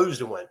 and you're going to lose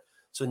to one.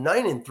 So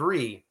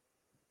 9-3,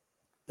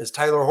 as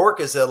Tyler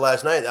Horka said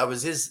last night, that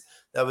was his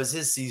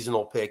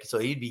seasonal pick. So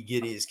he'd be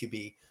giddy as could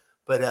be.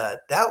 But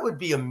that would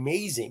be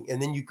amazing. And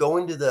then you go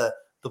into the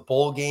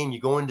bowl game, you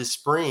go into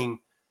spring.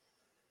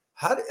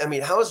 How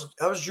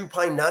is Drew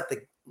Pine not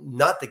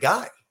the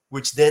guy?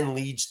 Which then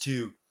leads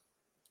to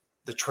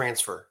the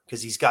transfer,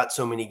 because he's got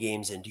so many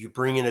games in. Do you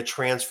bring in a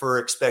transfer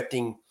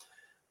expecting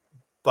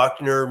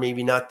Buckner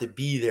maybe not to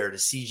be there, to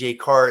CJ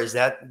Carr? Is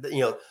that,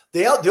 the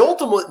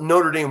ultimate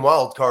Notre Dame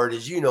wild card,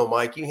 as you know,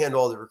 Mike, you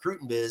handle all the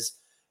recruiting biz,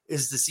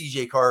 is the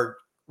CJ Carr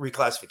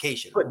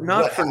reclassification. But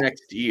not for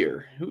next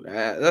year.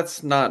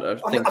 That's not a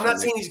thing. I'm not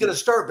saying he's going to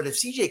start, but if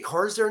CJ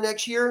Carr's there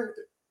next year,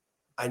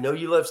 I know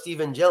you love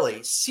Stephen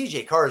Jelly.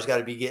 CJ Carr's got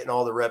to be getting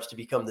all the reps to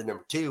become the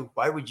number 2.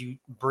 Why would you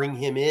bring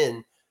him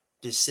in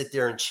to sit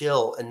there and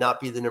chill and not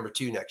be the number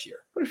 2 next year?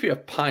 What if you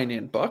have Pine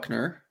and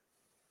Buckner?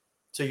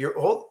 So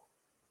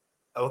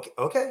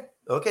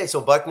okay.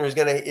 So Buckner is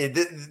going to.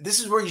 This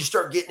is where you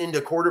start getting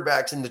into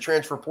quarterbacks in the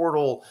transfer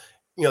portal.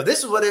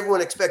 This is what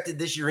everyone expected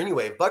this year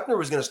anyway. If Buckner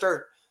was going to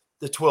start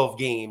the 12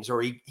 games,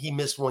 or he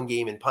missed 1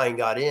 game and Pine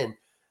got in,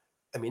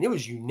 I mean, it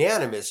was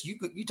unanimous. You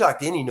talk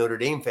to any Notre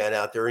Dame fan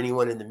out there,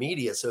 anyone in the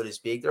media, so to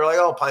speak, they're like,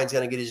 "Oh, Pine's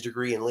going to get his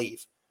degree and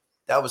leave."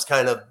 That was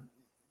kind of,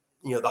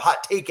 the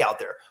hot take out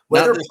there.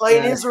 Whether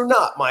Pine is or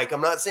not, Mike,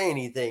 I'm not saying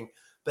anything,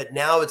 but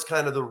now it's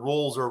kind of the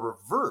roles are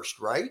reversed,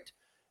 right?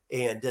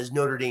 And does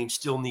Notre Dame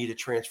still need a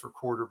transfer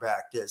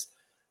quarterback? Is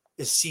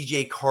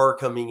CJ Carr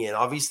coming in?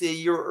 Obviously a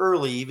year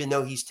early, even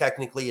though he's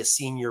technically a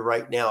senior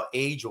right now,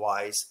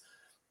 age-wise.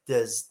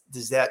 Does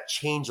that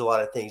change a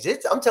lot of things?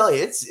 I'm telling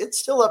you, it's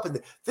still up in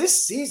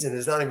this season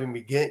is not even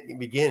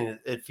beginning.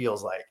 It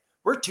feels like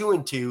we're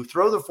 2-2.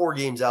 Throw the 4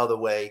 games out of the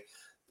way.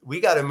 We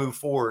got to move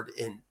forward,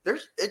 and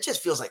it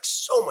just feels like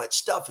so much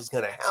stuff is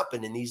going to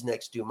happen in these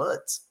next 2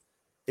 months.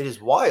 It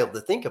is wild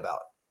to think about.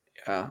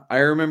 Yeah, I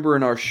remember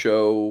in our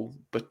show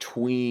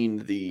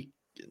between the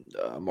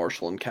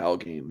Marshall and Cal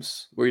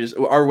games,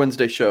 our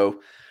Wednesday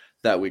show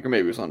that week, or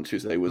maybe it was on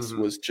Tuesday,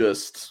 was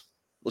just.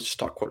 Let's just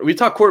talk quarterback. We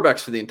talked quarterbacks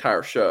for the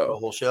entire show. The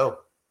whole show.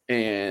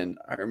 And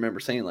I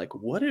remember saying, like,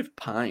 what if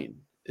Pine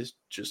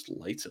just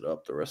lights it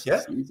up the rest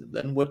of the season?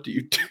 Then what do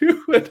you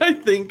do? And I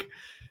think,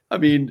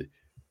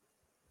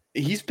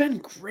 he's been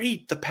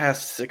great the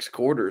past 6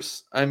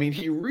 quarters. I mean,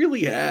 he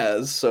really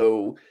has.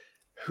 So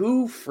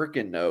who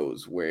freaking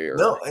knows where?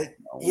 No,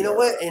 you know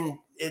what? And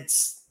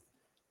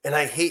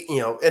I hate,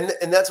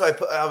 and that's why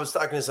I was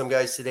talking to some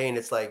guys today, and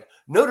it's like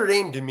Notre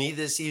Dame to me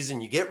this season,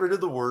 you get rid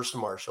of the worst,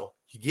 Marshall.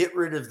 You get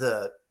rid of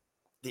the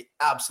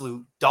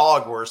absolute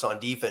dog worst on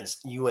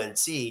defense,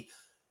 UNC,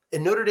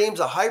 and Notre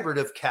Dame's a hybrid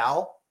of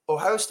Cal,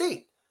 Ohio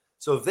State.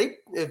 So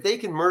if they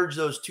can merge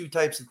those 2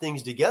 types of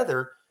things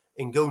together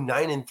and go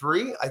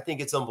 9-3, I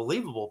think it's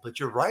unbelievable. But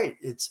you're right.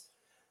 It's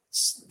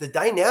the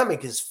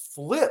dynamic is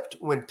flipped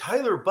when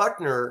Tyler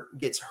Buckner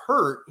gets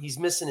hurt. He's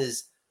missing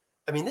his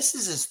I mean, this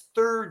is his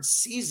third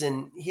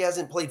season. He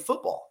hasn't played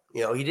football.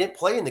 He didn't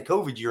play in the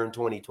COVID year in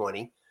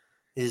 2020.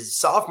 His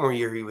sophomore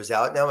year, he was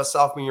out. Now his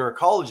sophomore year in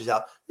college is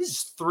out. This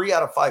is 3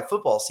 out of 5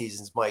 football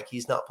seasons, Mike.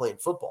 He's not playing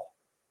football.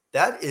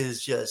 That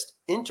is just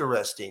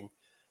interesting.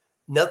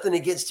 Nothing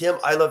against him.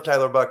 I love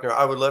Tyler Buchner.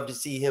 I would love to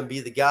see him be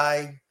the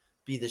guy,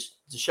 be the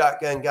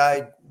shotgun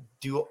guy,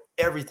 do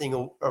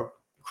everything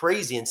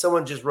crazy. And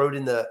someone just wrote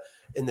in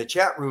the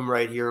chat room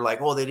right here,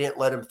 like, well, they didn't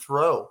let him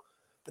throw.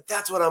 But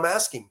that's what I'm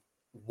asking.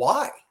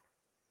 Why?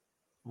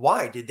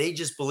 Why? Did they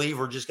just believe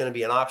we're just going to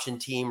be an option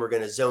team? We're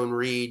going to zone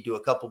read, do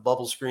a couple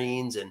bubble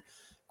screens and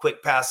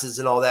quick passes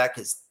and all that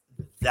because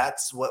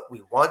that's what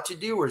we want to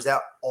do? Or is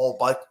that all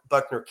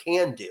Buchner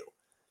can do?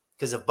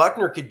 Because if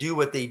Buchner could do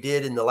what they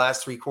did in the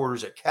last 3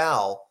 quarters at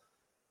Cal,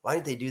 why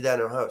didn't they do that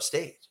in Ohio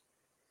State?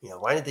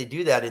 Why didn't they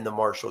do that in the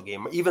Marshall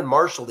game? Even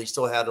Marshall, they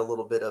still had a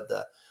little bit of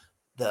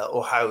the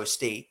Ohio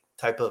State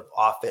type of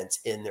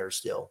offense in there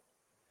still.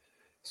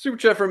 Super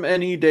chat from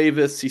N.E.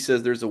 Davis. He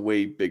says there's a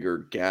way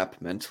bigger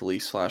gap mentally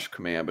 /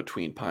 command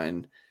between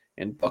Pine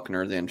and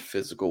Buchner than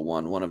physical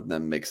one. One of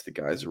them makes the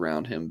guys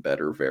around him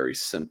better. Very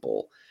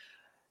simple.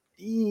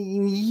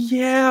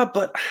 Yeah,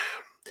 but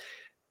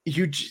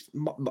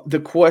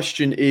the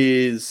question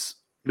is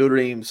Notre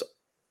Dame's,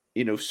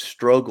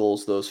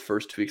 struggles those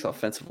first 2 weeks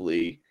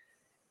offensively.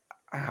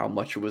 How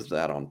much was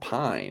that on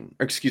Pine?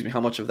 Or excuse me,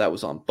 how much of that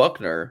was on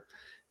Buchner?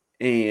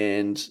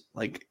 And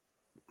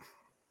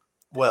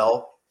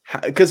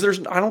because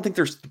I don't think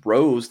there's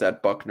throws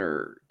that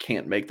Buchner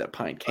can't make that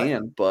Pine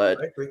can, but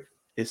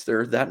is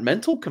there that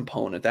mental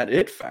component, that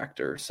it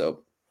factor?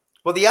 So,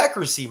 well, the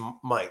accuracy,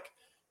 Mike,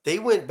 they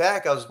went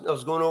back. I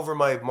was going over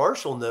my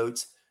Marshall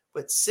notes,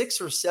 but 6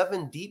 or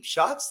 7 deep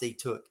shots they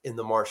took in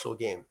the Marshall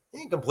game. They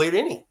didn't complete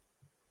any.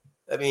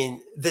 I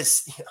mean,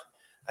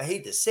 I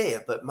hate to say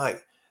it, but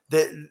Mike,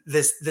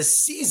 this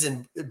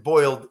season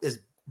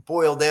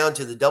boiled down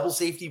to the double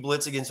safety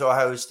blitz against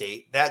Ohio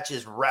State. That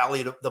just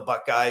rallied the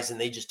Buckeyes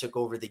and they just took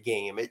over the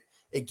game.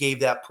 It gave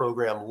that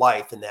program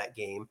life in that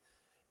game.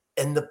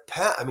 And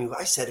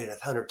I said it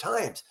 100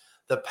 times.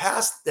 The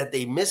pass that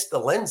they missed to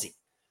Lindsey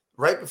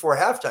right before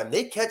halftime,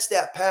 they catch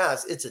that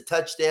pass. It's a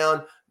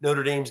touchdown.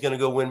 Notre Dame's going to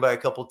go win by a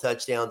couple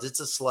touchdowns. It's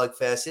a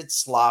slugfest.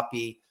 It's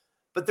sloppy,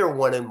 but they're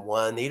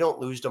 1-1. They don't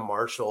lose to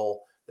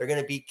Marshall. They're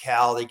going to beat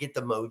Cal. They get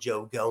the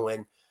mojo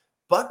going.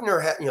 Buchner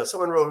had,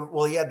 someone wrote,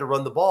 well, he had to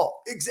run the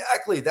ball.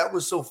 Exactly. That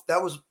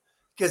was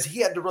because he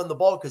had to run the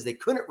ball because they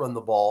couldn't run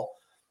the ball.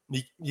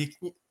 You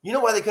know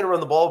why they couldn't run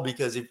the ball?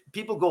 Because if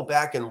people go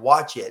back and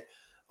watch it,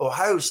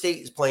 Ohio State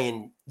is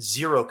playing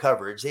zero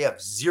coverage. They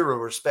have zero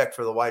respect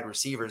for the wide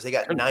receivers. They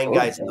got 9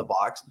 guys in the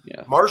box.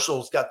 Yeah.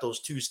 Marshall's got those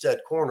 2 stud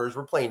corners.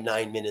 We're playing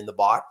 9 men in the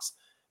box.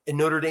 And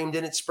Notre Dame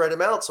didn't spread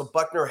them out. So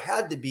Buchner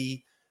had to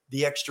be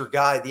the extra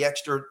guy, the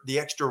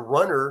extra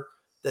runner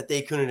that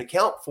they couldn't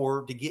account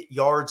for to get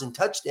yards and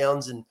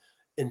touchdowns and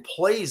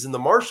plays in the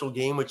Marshall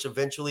game, which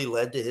eventually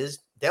led to his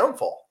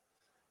downfall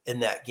in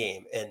that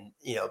game. And,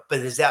 but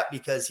is that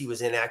because he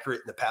was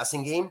inaccurate in the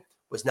passing game,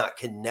 was not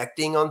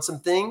connecting on some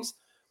things?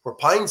 Where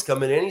Pine's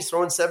coming in, he's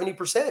throwing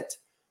 70%. And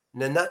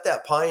then not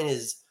that Pine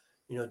is,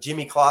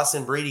 Jimmy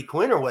Clausen, Brady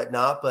Quinn or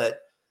whatnot, but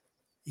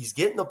he's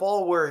getting the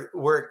ball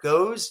where it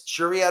goes.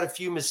 Sure, he had a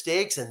few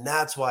mistakes, and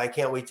that's why I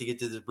can't wait to get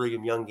to the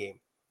Brigham Young game.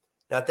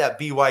 Not that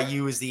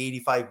BYU is the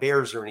 85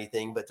 Bears or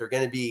anything, but they're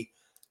going to be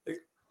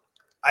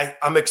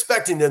I'm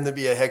expecting them to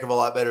be a heck of a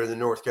lot better than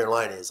North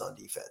Carolina is on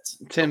defense.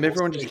 Tim,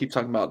 everyone just keeps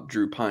talking about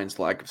Drew Pine's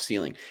lack of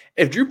ceiling.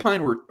 If Drew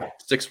Pine were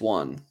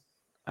 6'1",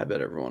 I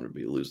bet everyone would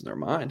be losing their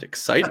mind.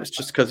 Excitement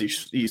just because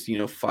he's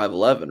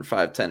 5'11" or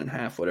 5'10 and a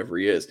half, whatever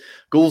he is.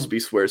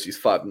 Goolsby swears he's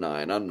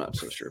 5'9". I'm not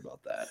so sure about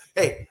that.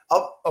 Hey,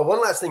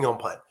 one last thing on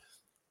Pine.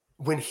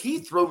 When he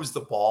throws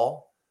the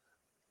ball,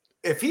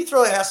 if he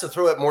has to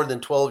throw it more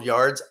than 12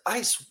 yards,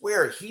 I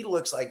swear he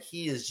looks like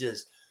he is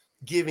just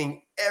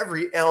giving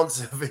every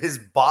ounce of his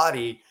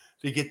body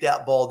to get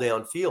that ball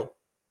downfield.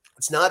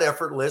 It's not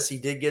effortless. He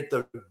did get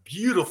the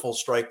beautiful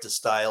strike to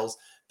Styles,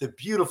 the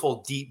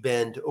beautiful deep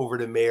bend over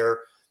to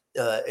Mayer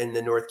in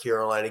the North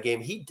Carolina game.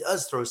 He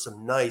does throw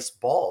some nice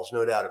balls,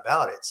 no doubt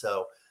about it.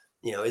 So,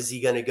 is he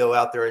going to go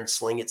out there and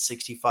sling it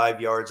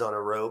 65 yards on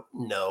a rope?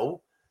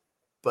 No,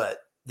 but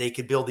they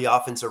could build the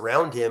offense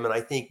around him. And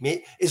I think,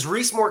 is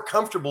Reese more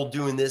comfortable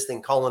doing this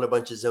than calling a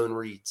bunch of zone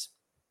reads?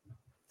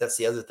 That's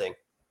the other thing.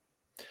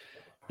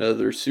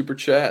 Another super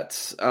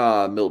chat.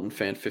 Milton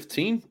Fan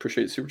 15,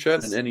 appreciate the super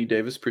chat. And N.E.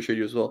 Davis, appreciate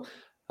you as well.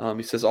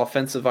 He says,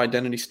 offensive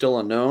identity still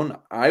unknown.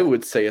 I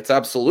would say it's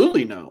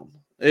absolutely known.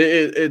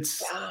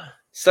 It's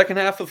second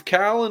half of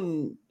Cal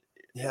and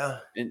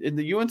in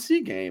the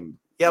UNC game.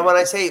 Yeah, when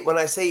I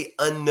say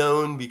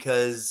unknown,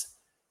 because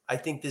I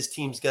think this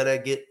team's gonna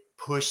get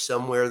pushed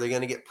somewhere. They're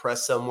gonna get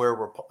pressed somewhere.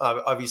 Where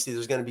obviously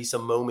there's gonna be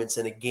some moments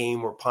in a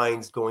game where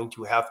Pine's going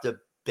to have to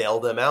bail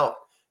them out,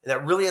 and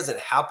that really hasn't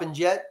happened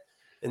yet.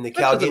 In the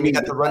Cal game, you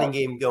got the running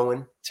game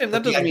going. Tim,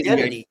 that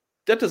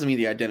doesn't mean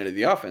the identity of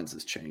the offense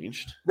has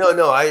changed.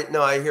 No,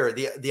 I hear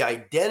it. The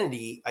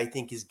identity, I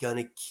think, is going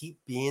to keep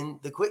being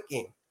the quick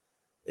game.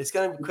 It's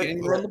going to be quick.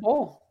 Run the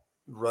ball.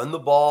 run the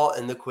ball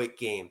in the quick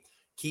game,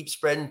 keep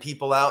spreading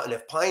people out. And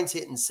if Pine's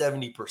hitting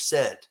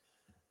 70%,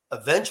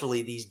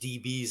 eventually these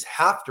DBs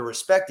have to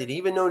respect it,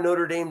 even though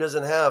Notre Dame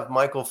doesn't have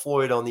Michael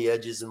Floyd on the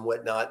edges and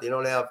whatnot. They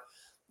don't have,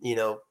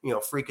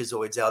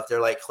 freakazoids out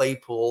there like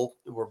Claypool,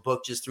 who were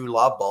booked just through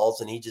lob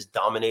balls, and he just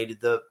dominated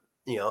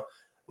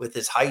with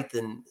his height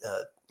and,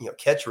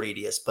 catch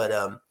radius. But,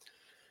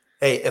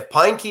 hey, if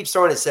Pine keeps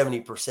throwing at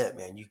 70%,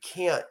 man, you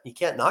can't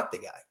knock the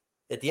guy.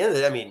 At the end of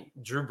the day,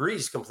 Drew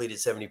Brees completed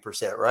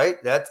 70%,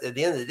 right? That's at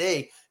the end of the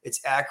day,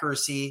 it's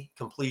accuracy,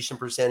 completion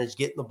percentage,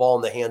 getting the ball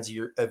in the hands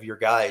of your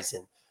guys.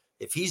 And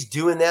if he's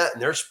doing that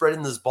and they're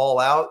spreading this ball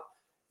out,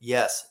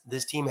 yes,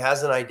 this team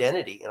has an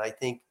identity. And I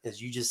think,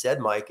 as you just said,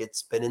 Mike,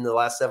 it's been in the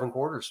last 7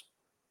 quarters.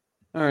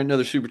 All right,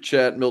 another super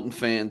chat. Milton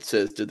Fan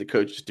says, did the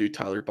coaches do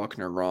Tyler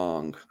Buchner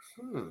wrong?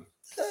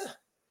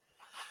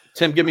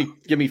 Tim, give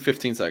me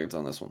 15 seconds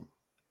on this one.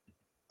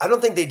 I don't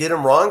think they did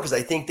him wrong, because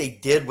I think they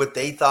did what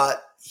they thought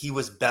he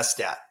was best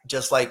at,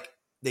 just like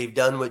they've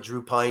done what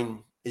Drew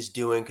Pine is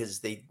doing,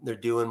 because they're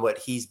doing what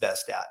he's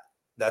best at.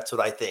 That's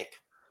what I think.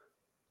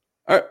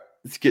 All right,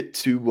 let's get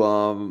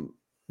to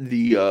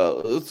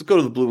let's go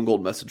to the Blue and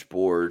Gold message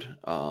board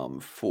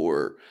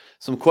for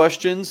some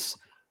questions.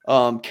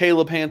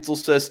 Caleb Hansel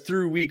says,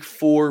 through week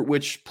 4,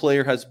 which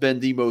player has been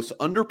the most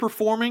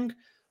underperforming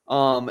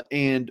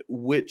and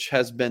which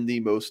has been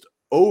the most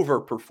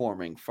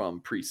overperforming from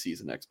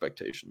preseason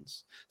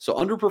expectations? So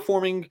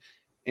underperforming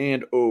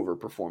and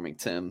overperforming,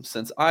 Tim.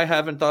 Since I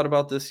haven't thought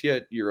about this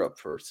yet, you're up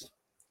first.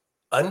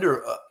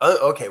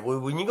 Okay. Well,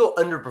 when you go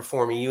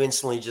underperforming, you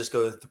instantly just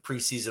go with the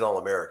preseason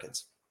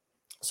All-Americans.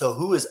 So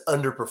who is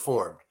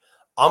underperformed?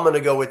 I'm going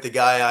to go with the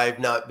guy I've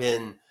not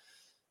been,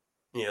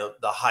 the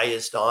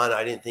highest on.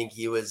 I didn't think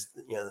he was,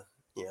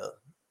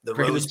 the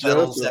rose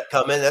petals that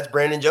come in. That's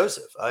Brandon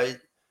Joseph.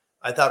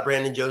 I thought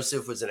Brandon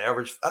Joseph was an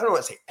average. I don't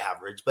want to say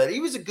average, but he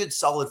was a good,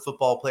 solid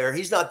football player.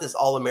 He's not this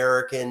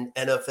All-American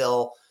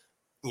NFL,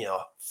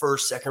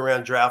 first, second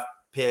round draft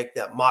pick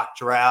that mock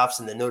drafts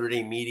and the Notre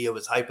Dame media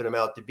was hyping him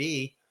out to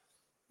be.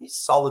 He's a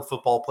solid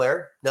football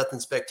player, nothing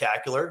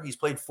spectacular. He's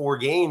played 4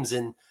 games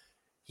and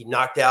he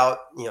knocked out,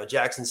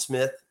 Jackson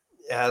Smith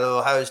at the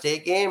Ohio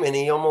State game, and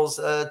he almost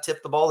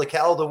tipped the ball to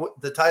Cal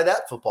to tie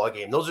that football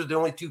game. Those are the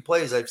only 2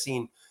 plays I've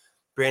seen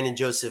Brandon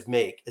Joseph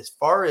make. As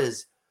far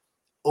as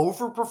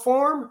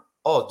overperform,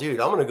 oh, dude,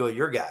 I'm going to go with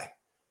your guy.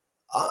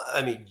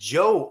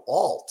 Joe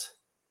Alt.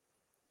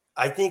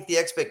 I think the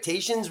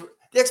expectations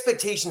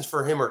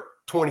for him are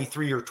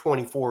 23 or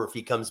 24 if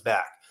he comes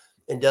back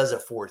and does a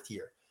 4th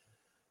year.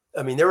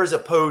 There was a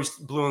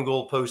post Blue and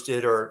Gold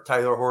posted, or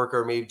Tyler Hork,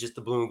 or maybe just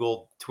the Blue and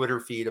Gold Twitter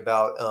feed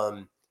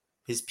about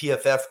his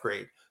PFF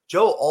grade.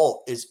 Joe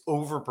Alt is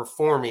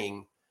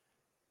overperforming.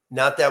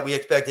 Not that we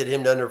expected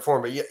him to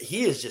underperform, but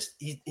he is just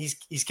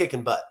he's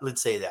kicking butt.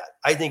 Let's say that.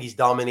 I think he's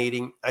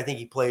dominating. I think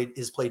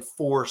he's played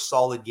 4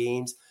 solid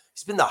games.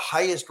 He's been the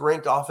highest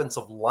ranked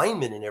offensive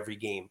lineman in every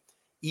game,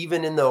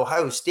 even in the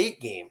Ohio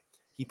State game.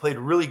 He played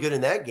really good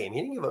in that game.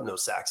 He didn't give up no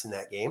sacks in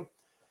that game.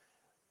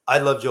 I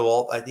love Joe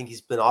Alt. I think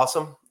he's been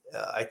awesome.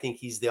 I think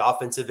he's the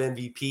offensive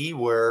MVP,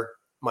 where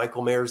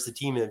Michael Mayer is the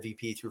team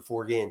MVP through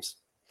 4 games.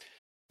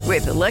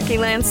 With the Lucky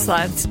Land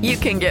Slots, you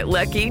can get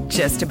lucky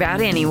just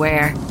about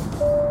anywhere.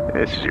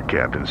 This is your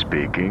captain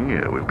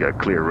speaking. We've got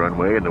clear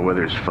runway and the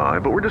weather's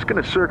fine, but we're just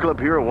going to circle up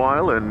here a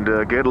while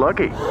and get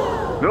lucky.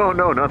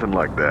 No, nothing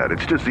like that.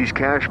 It's just these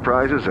cash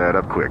prizes add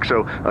up quick.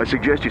 So I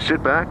suggest you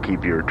sit back,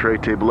 keep your tray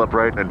table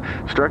upright, and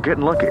start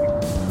getting lucky.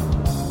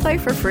 Play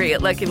for free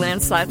at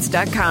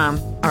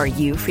LuckyLandSlots.com. Are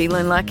you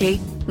feeling lucky?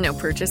 No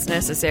purchase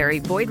necessary.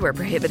 Void where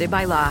prohibited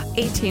by law.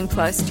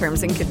 18+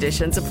 terms and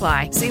conditions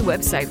apply. See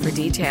website for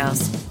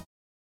details.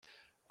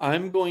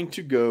 I'm going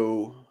to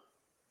go...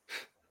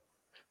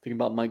 Thinking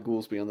about Mike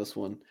Goolsby on this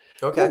one.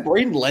 Okay.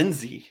 Braden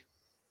Lenzy.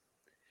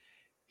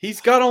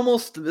 He's got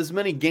almost as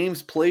many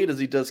games played as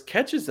he does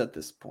catches at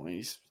this point.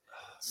 He's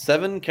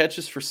 7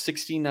 catches for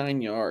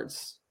 69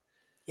 yards.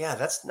 Yeah,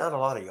 that's not a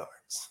lot of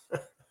yards.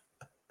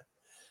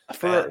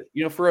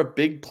 For a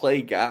big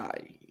play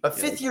guy. A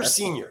 5th-year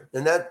senior.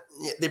 And that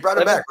they brought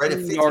him back, right? A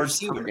 5th-year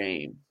senior. Per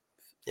game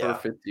for a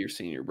 5th-year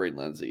senior, Braden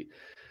Lenzy.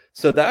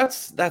 So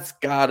that's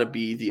got to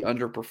be the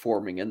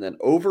underperforming. And then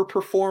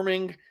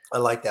overperforming. I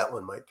like that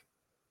one, Mike.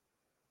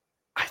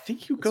 I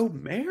think you go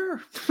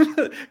Mayer.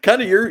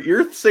 Kind of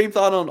your same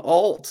thought on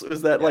Alt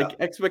is that like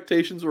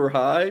expectations were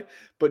high,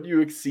 but you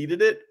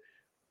exceeded it.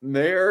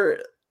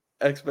 Mayer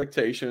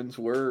expectations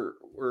were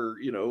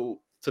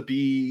to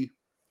be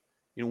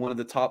one of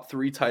the top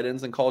 3 tight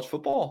ends in college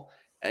football,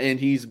 and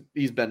he's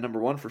been number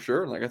 1 for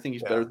sure. Like I think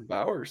he's better than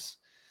Bowers.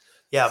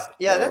 Yeah,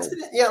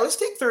 let's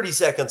take 30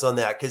 seconds on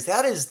that, because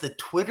that is the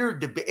Twitter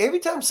debate. Every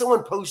time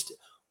someone posts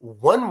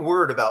one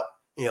word about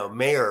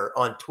Mayer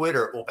on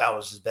Twitter, well,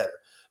 Bowers is better.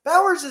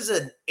 Bowers is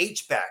an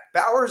H-back.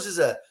 Bowers is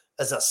a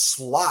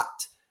slot.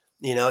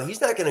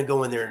 He's not going to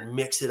go in there and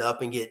mix it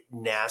up and get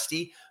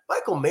nasty.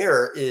 Michael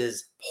Mayer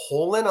is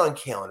pulling on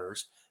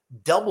counters,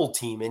 double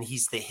teaming.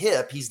 He's the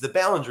hip. He's the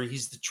boundary.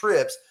 He's the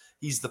trips.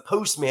 He's the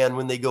postman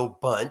when they go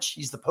bunch.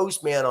 He's the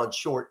postman on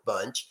short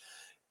bunch.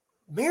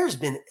 Mayor's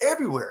been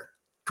everywhere.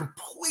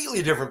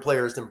 Completely different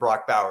players than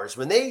Brock Bowers.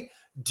 When they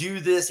do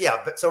this, yeah,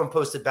 but someone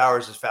posted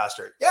Bowers is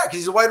faster. Yeah, because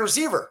he's a wide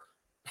receiver.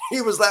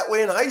 He was that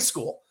way in high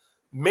school.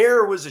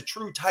 Mayer was a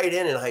true tight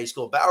end in high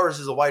school. Bowers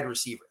is a wide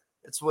receiver.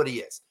 That's what he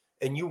is.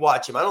 And you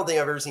watch him. I don't think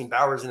I've ever seen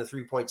Bowers in a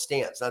three-point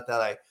stance. Not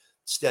that I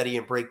study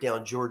and break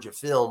down Georgia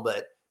film,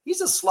 but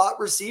he's a slot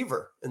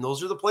receiver, and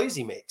those are the plays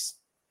he makes.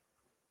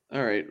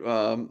 All right.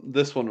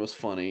 This one was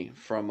funny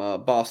from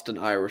Boston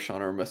Irish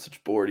on our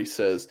message board. He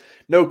says,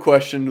 no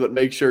question, but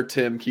make sure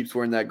Tim keeps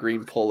wearing that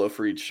green polo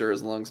for each shirt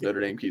as long as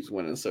Notre Dame keeps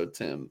winning. So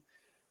Tim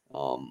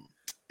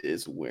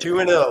is wearing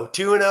 2-0.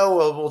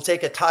 2-0. We'll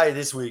take a tie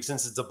this week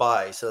since it's a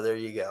bye. So there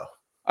you go.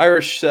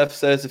 Irish Chef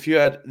says, if you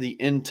had the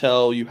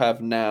intel you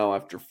have now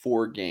after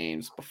 4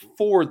 games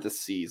before the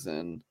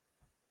season,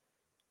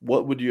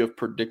 what would you have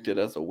predicted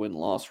as a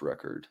win-loss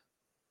record?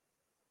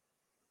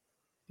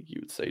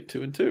 You would say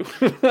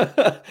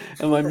 2-2.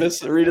 Am I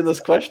misreading this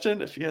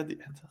question? If you had the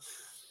intel.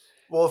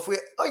 Well, if we,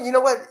 you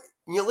know what?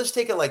 Let's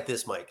take it like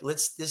this, Mike.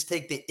 Let's just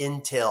take the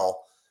intel.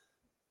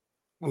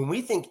 When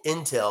we think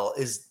intel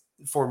is,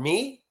 for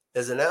me,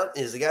 as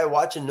a guy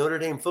watching Notre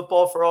Dame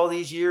football for all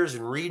these years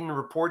and reading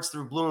reports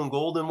through Blue and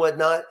Gold and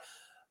whatnot,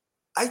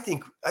 I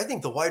think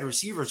the wide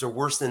receivers are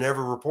worse than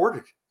ever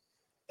reported.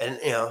 And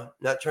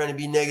not trying to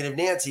be negative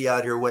Nancy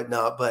out here,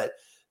 whatnot, but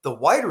the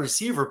wide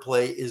receiver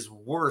play is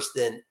worse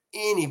than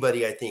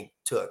anybody I think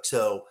took.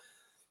 So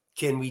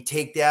can we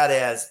take that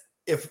as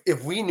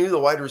if we knew the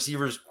wide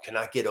receivers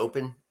cannot get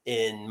open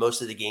in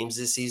most of the games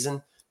this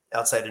season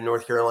outside of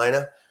North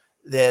Carolina,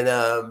 then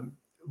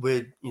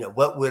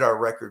what would our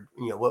record,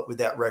 what would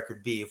that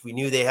record be? If we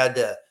knew they had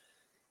to,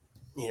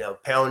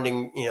 pound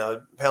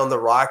the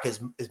rock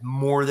is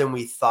more than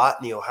we thought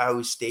in the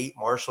Ohio State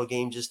Marshall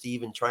game just to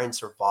even try and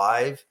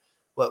survive,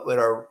 what would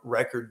our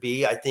record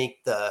be? I think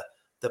the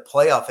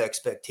playoff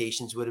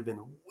expectations would have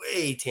been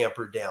way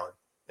tampered down.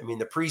 I mean,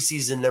 the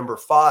preseason number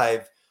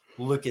 5,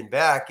 looking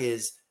back,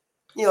 is,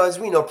 as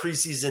we know,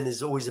 preseason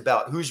is always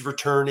about who's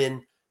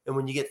returning. And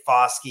when you get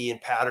Foskey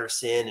and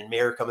Patterson and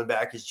Mayer coming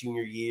back his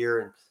junior year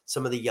and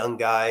some of the young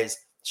guys,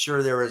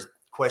 sure, there was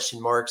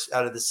question marks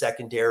out of the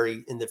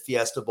secondary in the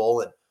Fiesta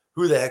Bowl and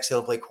who the heck's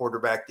going to play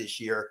quarterback this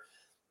year.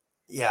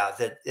 Yeah,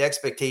 the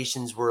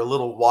expectations were a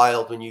little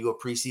wild when you go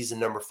preseason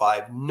number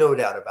 5, no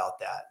doubt about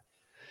that.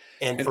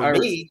 And for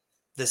me,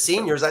 the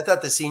seniors, I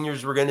thought the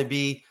seniors were going to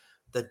be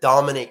the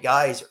dominant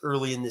guys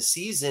early in the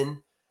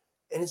season.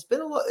 And it's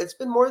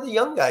been more of the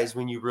young guys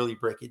when you really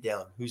break it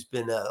down, who's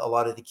been a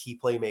lot of the key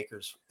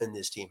playmakers in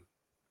this team.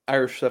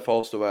 Irish Chef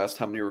also asked,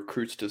 how many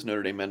recruits does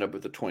Notre Dame end up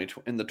with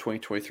in the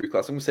 2023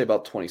 class? I'm going to say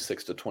about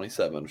 26 to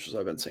 27, which is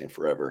I've been saying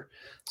forever,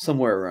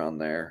 somewhere around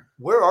there.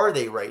 Where are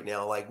they right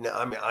now? Like, we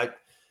haven't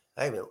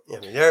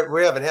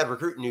had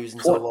recruit news in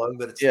so long,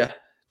 but it's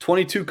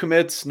 22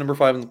 commits, number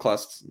 5 in the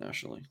class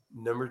nationally.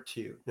 Number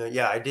 2. No,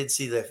 yeah, I did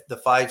see the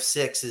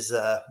 5-6 is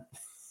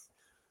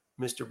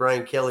Mr.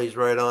 Brian Kelly's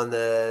right on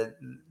the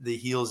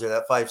heels there.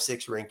 That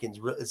 5-6 rankings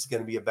is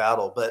going to be a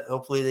battle, but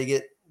hopefully they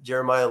get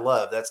Jeremiah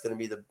Love. That's going to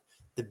be the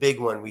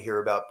big one we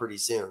hear about pretty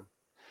soon.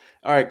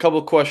 All right, couple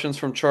of questions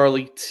from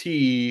Charlie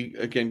T.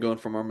 Again, going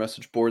from our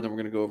message board. Then we're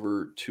going to go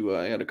over to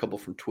I had a couple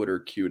from Twitter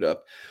queued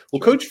up. Will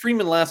Coach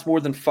Freeman last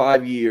more than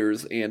 5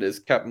 years, and is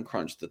Captain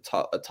Crunch a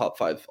top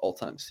 5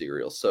 all-time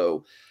cereal?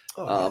 So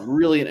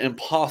really an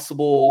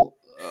impossible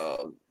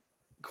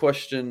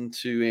question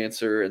to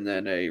answer, and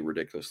then a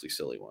ridiculously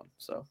silly one.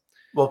 So,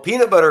 well,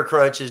 Peanut Butter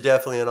Crunch is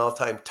definitely an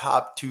all-time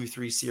top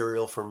 2-3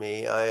 cereal for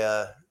me.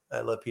 I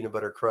love Peanut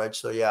Butter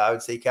Crunch. So yeah, I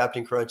would say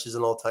Captain Crunch is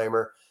an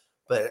all-timer,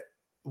 but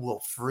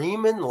will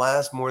Freeman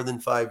last more than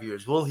 5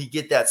 years? Will he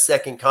get that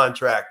second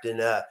contract?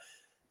 And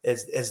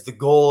as the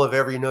goal of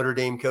every Notre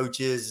Dame coach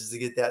is to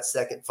get that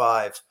second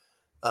 5.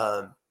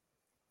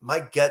 My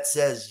gut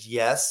says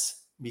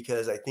yes,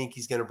 because I think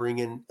he's going to bring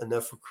in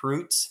enough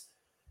recruits.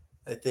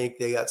 I think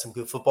they got some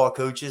good football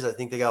coaches. I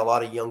think they got a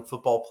lot of young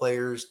football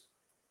players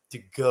to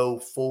go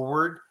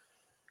forward.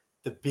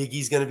 The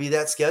biggie's going to be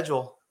that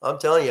schedule. I'm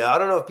telling you, I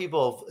don't know if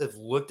people have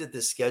looked at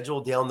the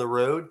schedule down the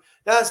road.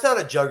 Now, it's not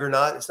a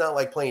juggernaut. It's not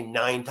like playing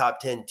 9 top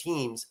 10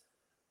 teams,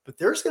 but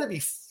there's going to be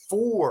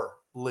 4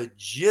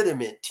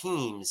 legitimate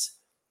teams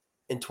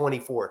in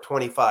 24,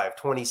 25,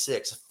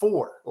 26,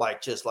 4,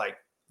 just like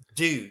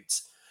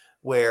dudes,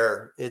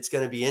 where it's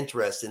going to be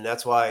interesting.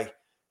 That's why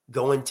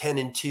going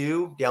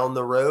 10-2 down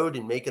the road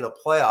and making a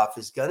playoff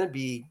is going to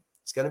be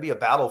a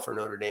battle for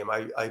Notre Dame,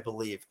 I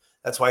believe.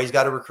 That's why he's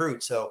got to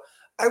recruit. So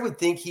I would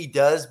think he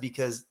does,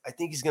 because I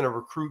think he's going to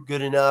recruit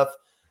good enough.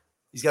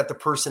 He's got the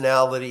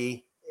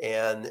personality,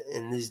 and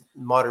these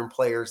modern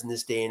players in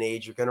this day and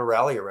age are going to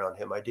rally around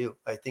him. I do.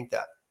 I think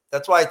that.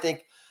 That's why I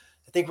think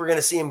we're going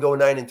to see him go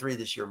 9-3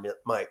 this year,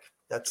 Mike.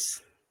 I'm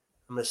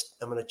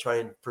going to try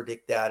and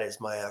predict that as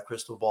my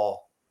crystal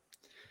ball.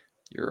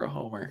 You're a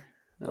homer.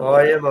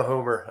 I am a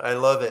homer. I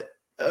love it.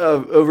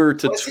 Over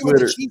to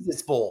Twitter. The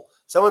Cheez-Its Bowl.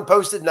 Someone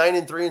posted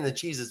 9-3 in the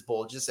Cheez-Its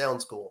Bowl. It just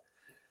sounds cool.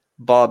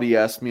 Bobby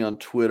asked me on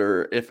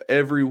Twitter, if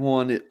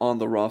everyone on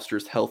the roster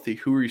is healthy,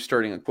 who are you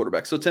starting at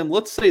quarterback? So, Tim,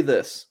 let's say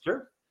this.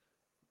 Sure.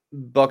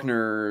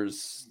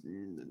 Buckner's,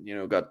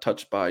 got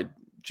touched by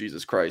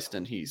Jesus Christ,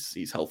 and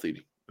he's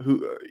healthy.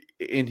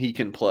 And he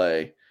can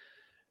play.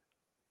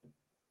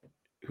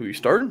 Who you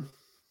starting?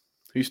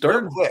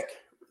 Real quick,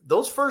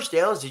 those first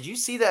downs. Did you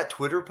see that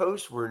Twitter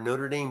post where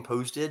Notre Dame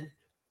posted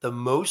the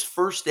most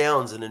first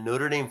downs in a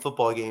Notre Dame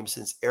football game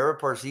since Ara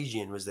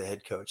Parseghian was the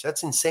head coach?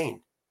 That's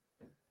insane.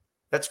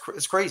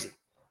 It's crazy.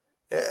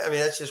 I mean,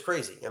 that's just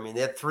crazy. I mean,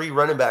 they had 3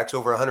 running backs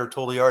over 100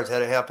 total yards.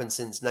 Hadn't happened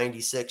since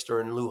 '96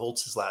 during Lou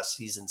Holtz's last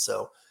season.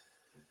 So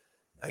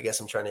I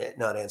guess I'm trying to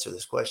not answer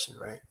this question,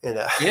 right? And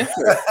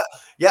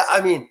yeah, I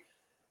mean,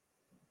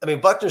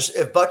 if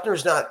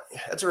Buckner's not,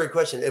 that's a great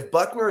question. If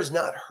Buckner is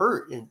not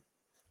hurt, and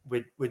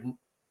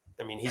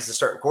he's the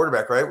starting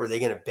quarterback, right? Were they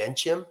going to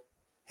bench him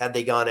had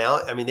they gone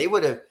out? I mean, they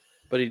would have.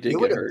 But he did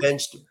get hurt.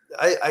 Benched.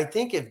 I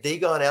think if they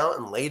gone out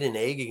and laid an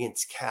egg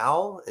against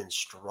Cal and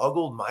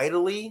struggled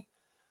mightily.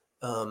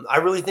 I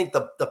really think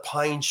the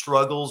Pine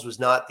struggles was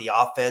not the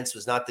offense,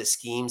 was not the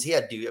schemes. He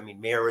had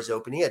Mayer was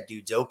open. He had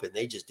dudes open.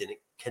 They just didn't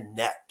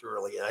connect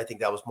early. And I think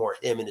that was more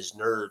him and his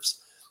nerves,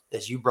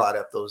 as you brought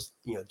up those,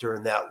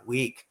 during that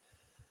week.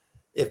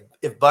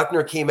 If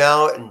Buckner came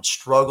out and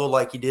struggled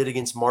like he did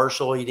against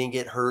Marshall, he didn't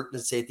get hurt,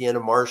 let's say at the end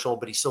of Marshall,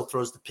 but he still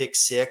throws the pick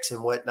 6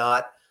 and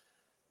whatnot.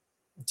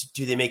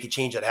 Do they make a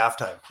change at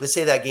halftime? Let's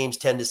say that game's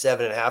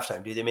 10-7 at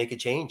halftime. Do they make a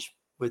change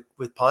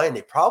with Pine?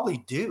 They probably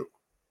do.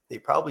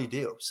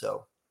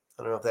 So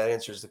I don't know if that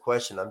answers the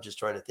question. I'm just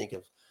trying to think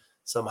of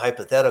some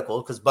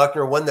hypothetical because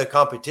Buckner won the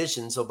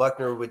competition. So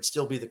Buckner would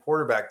still be the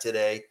quarterback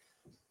today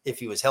if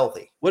he was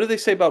healthy. What do they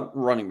say about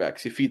running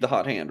backs? You feed the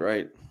hot hand,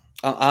 right?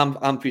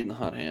 I'm feeding the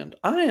hot hand.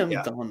 I am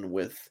done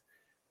with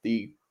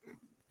the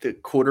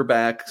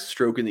quarterback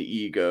stroking the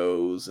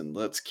egos and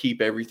let's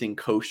keep everything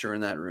kosher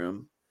in that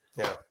room.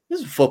 Yeah.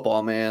 This is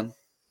football, man.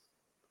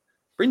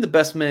 Bring the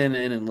best man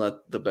in and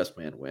let the best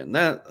man win.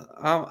 That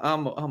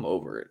I'm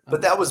over it.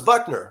 But that was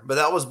Buckner.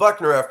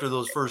 After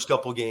those first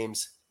couple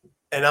games.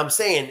 And I'm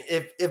saying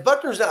if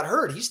Buckner's not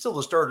hurt, he's still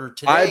the starter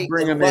today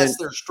unless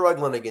they're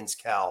struggling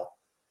against Cal.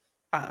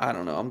 I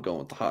don't know. I'm going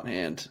with the hot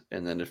hand.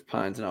 And then if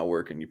Pine's not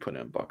working, you put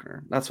in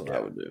Buckner. That's what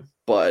I would do.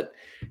 But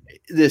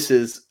this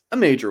is a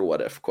major what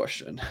if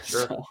question.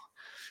 Sure. So,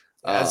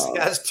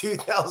 as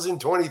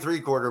 2023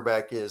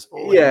 quarterback is.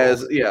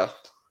 Yeah.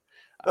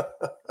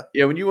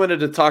 When you wanted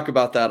to talk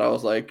about that, I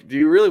was like, do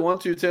you really want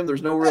to, Tim?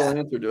 There's no real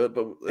answer to it,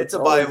 but it's a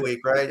bye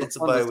week, right? It's a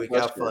bye week.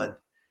 Have fun.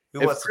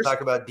 Who wants to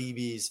talk about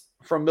DBs?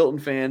 From Milton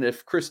Fan,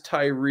 if Chris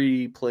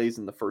Tyree plays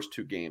in the first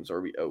 2 games,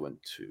 are we 0-2?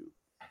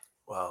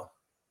 Wow.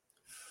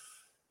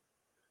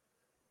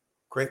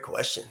 Great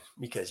question.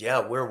 Because,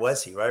 where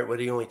was he, right? What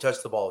did he only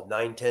touch the ball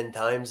 9-10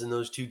 times in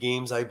those 2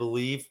 games, I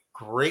believe?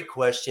 Great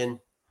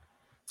question.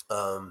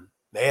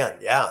 Man,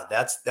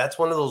 that's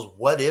one of those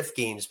what if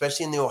games,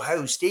 especially in the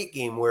Ohio State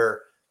game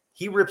where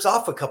he rips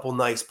off a couple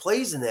nice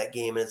plays in that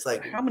game. And it's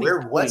like, where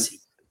was he?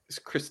 Is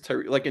Chris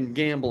Tyree, like in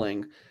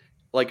gambling,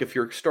 like if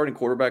your starting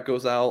quarterback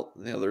goes out,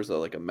 there's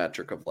a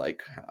metric of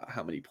like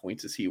how many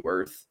points is he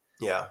worth?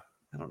 Yeah.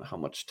 I don't know how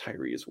much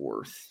Tyree is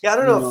worth. Yeah, I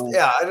don't know.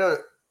 I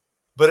don't.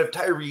 But if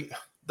Tyree,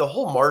 the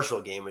whole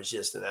Marshall game was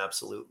just an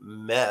absolute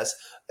mess.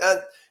 And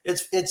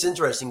it's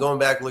interesting going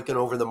back, looking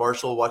over the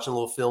Marshall, watching a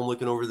little film,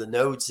 looking over the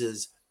notes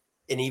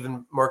and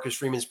even Marcus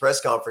Freeman's press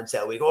conference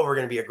that week. Oh, we're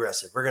going to be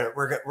aggressive. We're going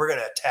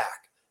to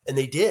attack, and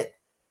they did.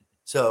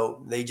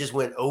 So they just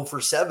went 0 for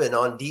 7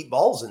 on deep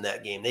balls in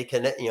that game. They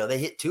they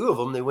hit 2 of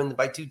them. They win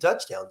by 2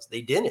 touchdowns.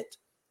 They didn't,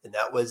 and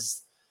that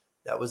was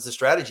the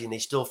strategy. And they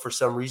still, for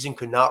some reason,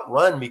 could not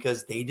run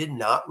because they did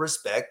not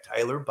respect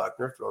Tyler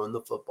Buckner throwing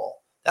the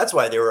football. That's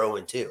why they were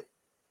 0-2.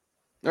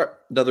 All right,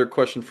 another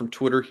question from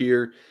Twitter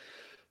here.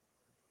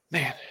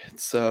 Man,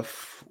 it's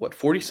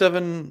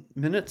 47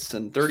 minutes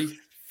and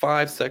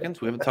 35 seconds.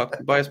 We haven't talked to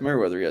Tobias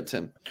Merriweather yet,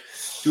 Tim.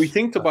 Do we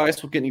think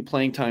Tobias will get any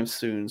playing time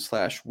soon?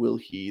 / will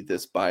he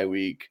this bye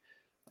week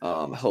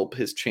help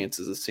his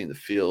chances of seeing the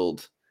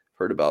field?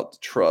 Heard about the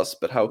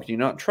trust, but how can you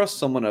not trust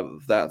someone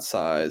of that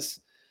size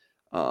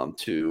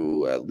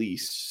to at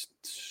least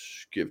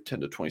give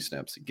 10 to 20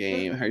 snaps a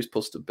game? How are you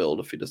supposed to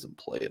build if he doesn't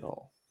play at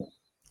all?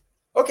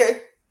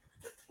 Okay.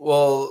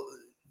 Well,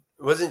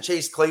 wasn't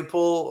Chase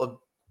Claypool a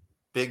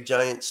big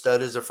giant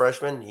stud as a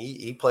freshman?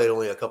 He played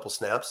only a couple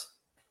snaps.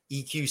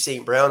 EQ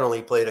St. Brown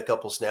only played a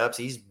couple snaps.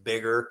 He's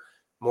bigger,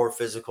 more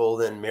physical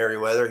than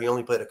Merriweather. He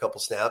only played a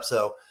couple snaps.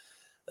 So,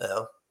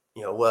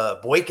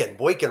 Boykin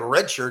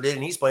redshirted,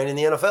 and he's playing in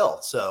the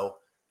NFL. So,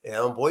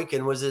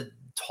 Boykin was a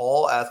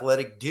tall,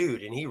 athletic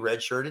dude, and he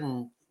redshirted,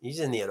 and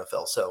he's in the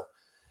NFL. So,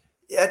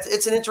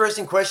 it's an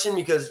interesting question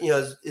because,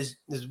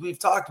 as we've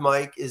talked,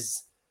 Mike,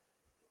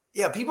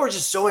 people are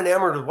just so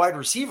enamored with wide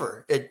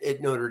receiver at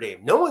Notre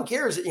Dame. No one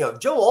cares.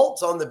 Joe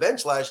Alt's on the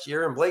bench last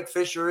year and Blake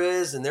Fisher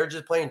is, and they're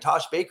just playing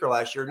Tosh Baker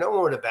last year. No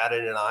one would have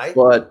batted an eye.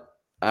 But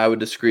I would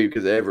disagree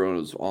because everyone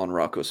was on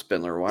Rocco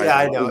Spindler.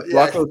 I know.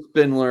 Rocco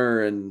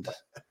Spindler and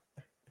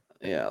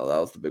that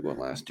was the big one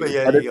last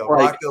year. But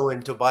Rocco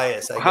and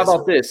Tobias. How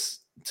about this?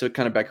 To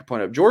kind of back your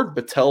point up, Jordan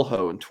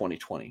Botelho in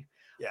 2020.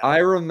 Yeah. I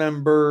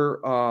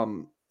remember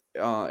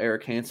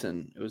Eric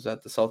Hansen, who was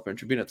at the South Bend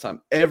Tribune at the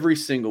time, every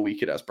single week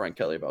he'd ask Brian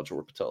Kelly about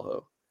Jordan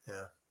Patillo.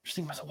 Yeah. Just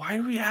thinking myself, why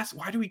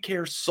do we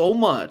care so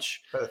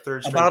much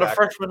about a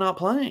freshman not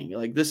playing?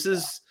 Like the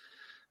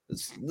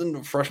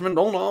freshmen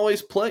don't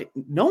always play.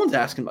 No one's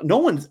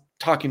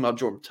talking about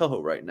Jordan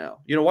Patillo right now.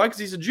 You know why? Because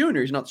he's a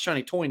junior. He's not the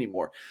shiny toy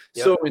anymore.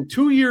 Yep. So in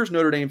 2 years,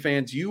 Notre Dame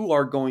fans, you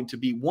are going to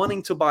be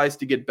wanting Tobias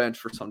to get benched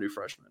for some new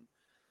freshman.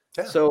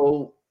 Yeah.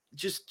 So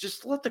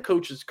just let the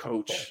coaches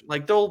coach. Yeah.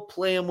 Like they'll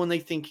play him when they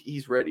think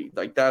he's ready.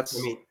 Like that's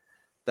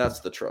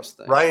the trust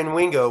thing. Ryan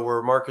Wingo,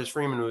 where Marcus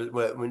Freeman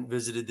when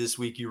visited this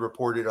week, you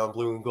reported on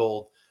Blue and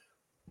Gold.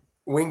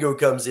 Wingo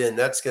comes in.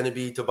 That's going to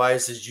be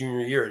Tobias's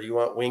junior year. Do you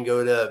want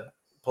Wingo to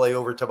play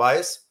over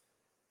Tobias?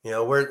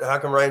 How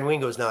come Ryan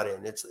Wingo's not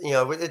in? It's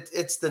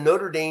it's the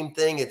Notre Dame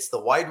thing. It's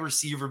the wide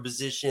receiver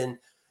position.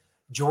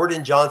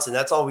 Jordan Johnson,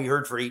 that's all we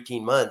heard for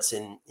 18 months.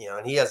 And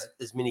he has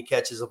as many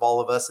catches of all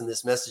of us in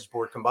this message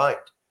board combined.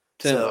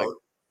 Tim,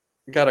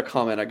 I got a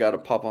comment I got to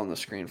pop on the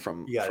screen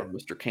from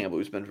Mr. Campbell,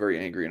 who's been very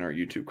angry in our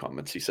YouTube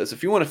comments. He says,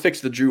 if you want to fix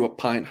the Drew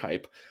Pine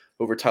hype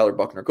over Tyler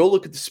Buchner, go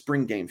look at the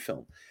spring game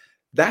film.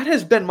 That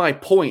has been my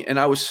point. And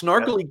I was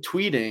snarkily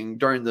tweeting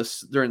during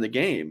the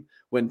game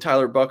when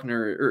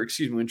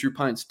when Drew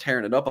Pine's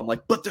tearing it up. I'm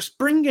like, but the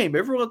spring game,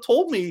 everyone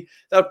told me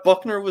that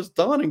Buchner was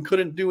done and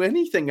couldn't do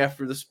anything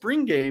after the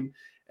spring game.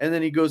 And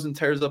then he goes and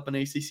tears up an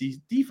ACC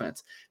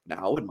defense.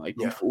 Now it might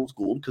be fool's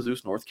gold because it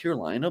was North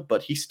Carolina,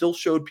 but he still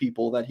showed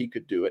people that he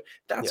could do it.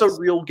 That's a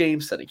real game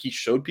setting. He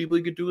showed people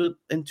he could do it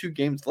in 2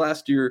 games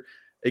last year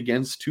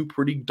against 2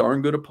 pretty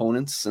darn good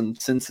opponents in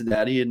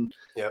Cincinnati and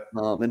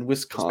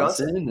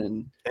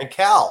Wisconsin and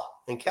Cal.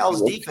 And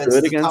Cal's defense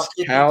good against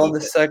Cal in the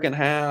second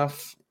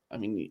half. I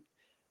mean,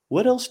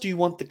 what else do you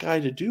want the guy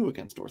to do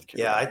against North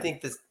Carolina? Yeah, I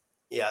think this.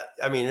 Yeah,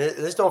 I mean,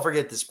 let's don't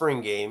forget the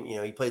spring game.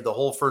 He played the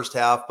whole first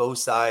half, both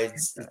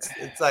sides.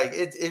 It's like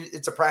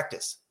it's a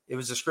practice. It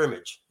was a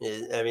scrimmage.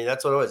 I mean,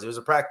 that's what it was. It was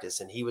a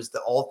practice, and he was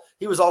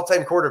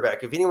all-time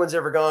quarterback. If anyone's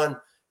ever gone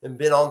and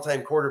been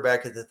all-time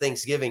quarterback at the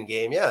Thanksgiving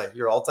game,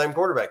 you're all-time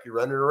quarterback. You're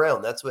running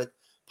around. That's what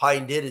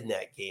Pine did in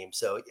that game.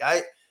 So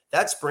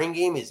that spring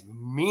game is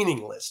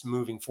meaningless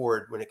moving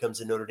forward when it comes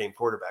to Notre Dame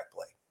quarterback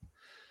play.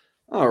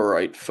 All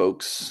right,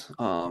 folks,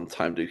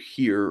 time to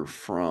hear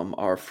from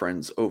our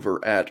friends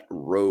over at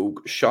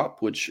Rogue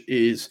Shop, which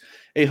is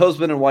a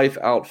husband and wife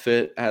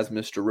outfit, as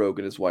Mr. Rogue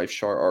and his wife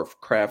Shar are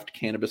craft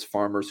cannabis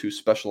farmers who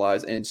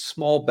specialize in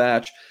small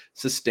batch,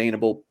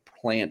 sustainable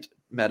plant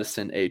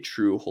medicine, a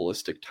true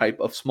holistic type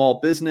of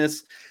small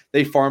business.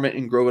 They farm it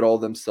and grow it all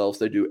themselves.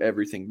 They do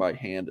everything by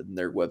hand, and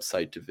their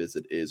website to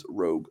visit is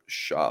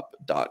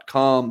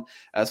rogueshop.com.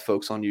 As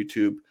folks on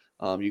YouTube,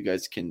 you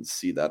guys can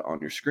see that on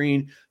your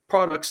screen.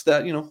 Products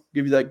that,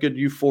 give you that good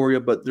euphoria,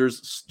 but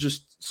there's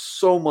just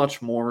so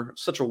much more,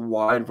 such a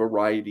wide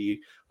variety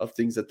of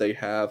things that they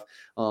have.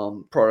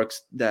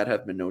 Products that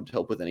have been known to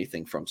help with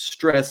anything from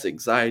stress,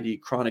 anxiety,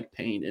 chronic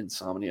pain,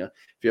 insomnia.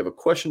 If you have a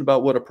question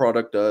about what a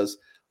product does,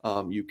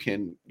 you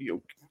can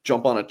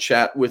jump on a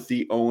chat with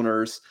the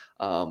owners.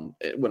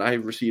 When I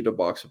received a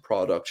box of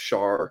products,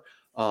 Shar,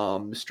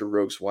 Mr.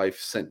 Rogue's wife,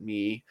 sent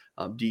me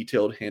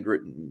detailed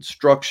handwritten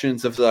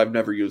instructions. I've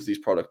never used these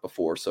products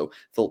before, so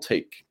they'll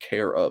take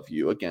care of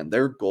you. Again,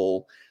 their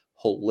goal,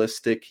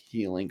 holistic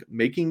healing,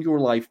 making your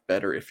life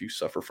better if you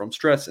suffer from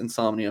stress,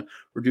 insomnia,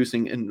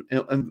 reducing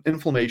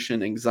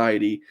inflammation,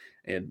 anxiety,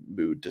 and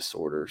mood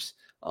disorders.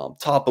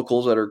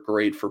 Topicals that are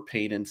great for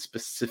pain in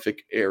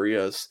specific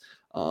areas.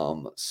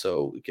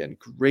 So again,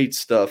 great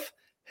stuff.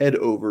 Head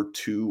over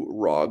to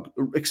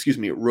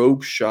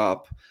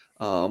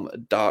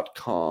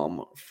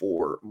rogueshop.com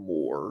for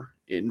more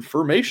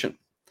information.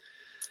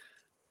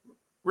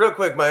 Real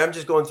quick, Mike, I'm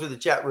just going through the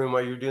chat room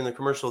while you're doing the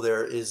commercial.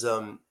 There is,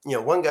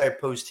 one guy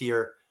post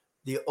here,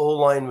 the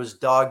O-line was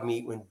dog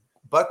meat when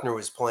Buchner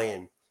was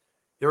playing.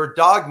 They were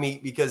dog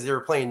meat because they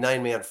were playing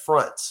 9-man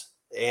fronts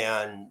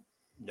and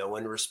no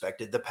one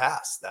respected the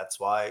pass. That's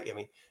why,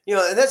 and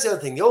that's the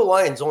other thing. The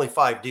O-line's only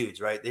 5 dudes,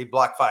 right? They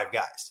block 5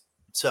 guys.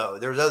 So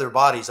there's other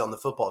bodies on the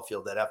football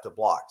field that have to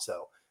block.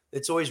 So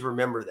it's always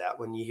remember that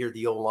when you hear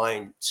the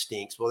O-line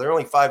stinks. Well, there are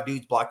only 5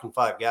 dudes blocking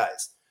 5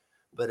 guys.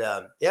 But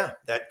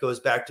that goes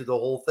back to the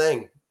whole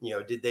thing.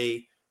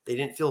 They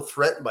didn't feel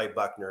threatened by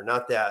Buchner,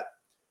 not that.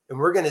 And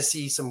we're going to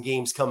see some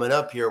games coming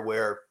up here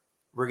where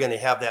we're going to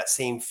have that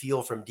same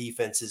feel from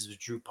defenses with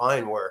Drew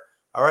Pine where,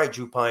 all right,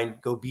 Drew Pine,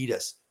 go beat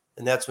us.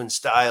 And that's when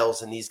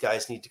Styles and these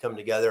guys need to come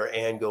together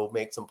and go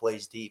make some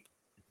plays deep.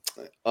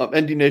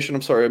 ND Nation,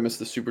 I'm sorry I missed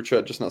the super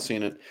chat, just not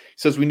seeing it. He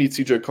says we need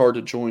CJ Carr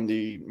to join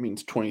the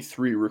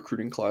 23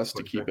 recruiting class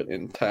to keep it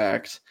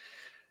intact.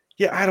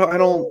 Yeah, I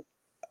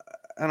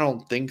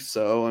don't think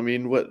so. I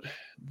mean,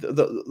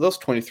 those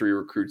 23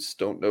 recruits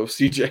don't know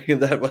CJ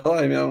that well.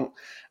 I mean,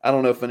 I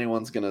don't know if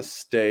anyone's going to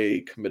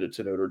stay committed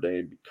to Notre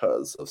Dame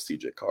because of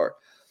CJ Carr.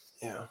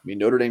 Yeah. I mean,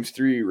 Notre Dame's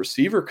 3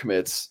 receiver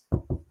commits,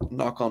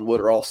 knock on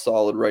wood, are all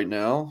solid right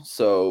now.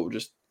 So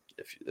just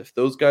if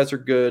those guys are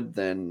good,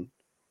 then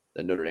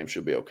Notre Dame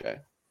should be okay.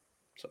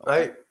 So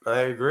I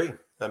agree.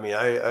 I mean,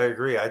 I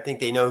agree. I think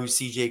they know who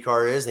CJ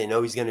Carr is. They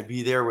know he's going to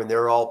be there when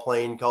they're all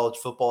playing college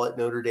football at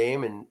Notre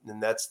Dame, and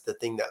that's the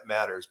thing that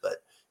matters. But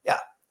yeah,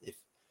 if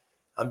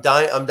I'm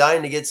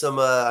dying to get some.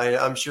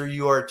 I'm sure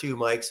you are too,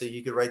 Mike. So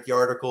you could write the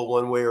article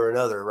one way or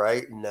another,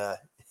 right? And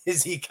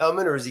is he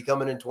coming, or is he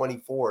coming in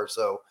 24?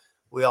 So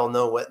we all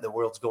know what in the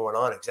world's going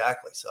on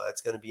exactly. So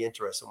that's going to be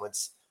interesting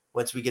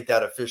once we get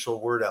that official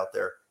word out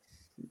there.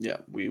 Yeah,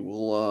 we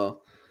will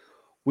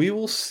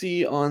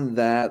see on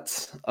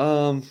that.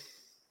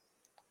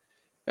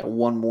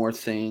 One more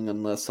thing,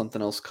 unless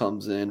something else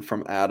comes in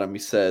from Adam. He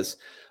says,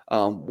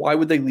 why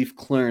would they leave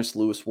Clarence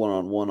Lewis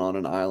one-on-one on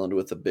an island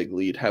with a big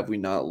lead? Have we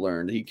not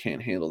learned he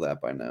can't handle that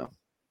by now?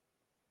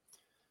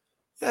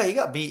 Yeah, he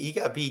got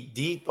beat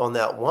deep on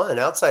that one.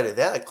 Outside of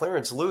that,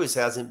 Clarence Lewis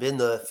hasn't been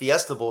the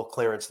Fiesta Bowl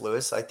Clarence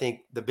Lewis. I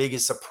think the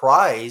biggest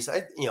surprise,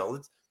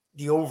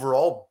 the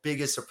overall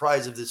biggest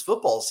surprise of this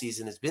football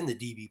season has been the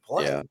DB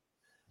play.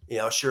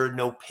 Yeah. Sure,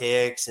 no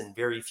picks and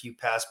very few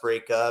pass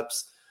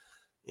breakups.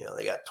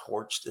 They got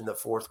torched in the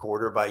fourth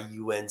quarter by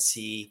UNC,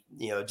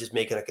 just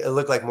making it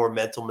look like more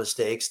mental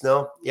mistakes.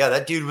 No, yeah,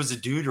 that dude was a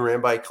dude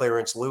ran by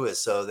Clarence Lewis.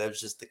 So that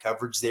was just the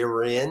coverage they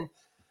were in.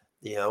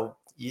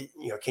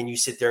 Can you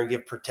sit there and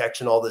give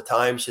protection all the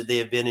time? Should they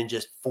have been in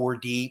just 4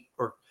 deep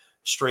or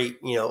straight,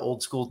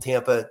 old school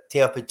Tampa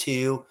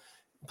 2,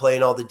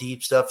 playing all the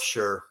deep stuff?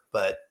 Sure.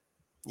 But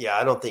yeah,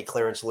 I don't think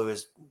Clarence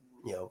Lewis,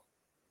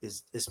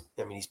 he's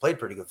played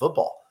pretty good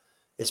football.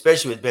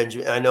 Especially with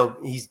Benjamin. I know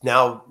he's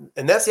now,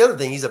 and that's the other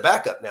thing. He's a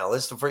backup now.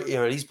 He's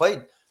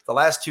played the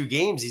last 2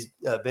 games.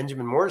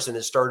 Benjamin Morrison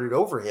has started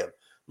over him.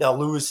 Now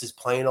Lewis is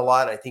playing a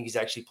lot. I think he's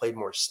actually played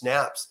more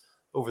snaps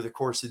over the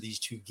course of these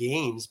 2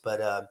 games.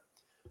 But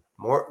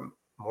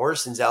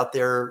Morrison's out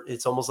there.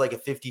 It's almost like a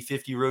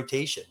 50-50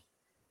 rotation.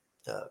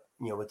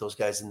 With those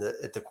guys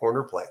at the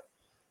corner play.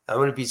 I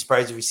wouldn't be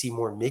surprised if we see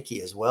more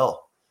Mickey as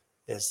well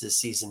as this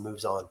season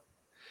moves on.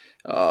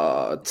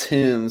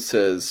 Tim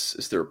says,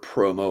 is there a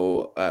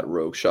promo at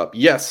Rogue Shop?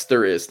 Yes,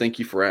 there is. Thank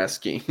you for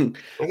asking.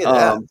 Look at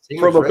that.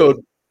 Promo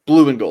code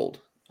Blue and Gold.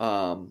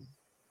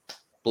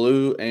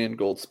 Blue and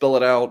Gold. Spell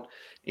it out.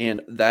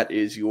 And that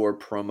is your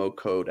promo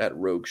code at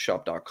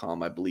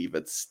rogueshop.com. I believe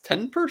it's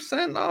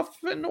 10% off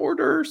an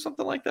order or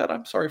something like that.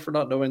 I'm sorry for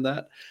not knowing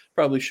that.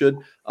 Probably should.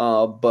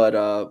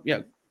 But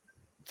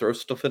throw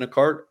stuff in a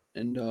cart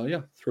and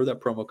throw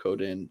that promo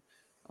code in.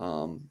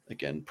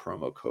 Again,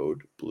 promo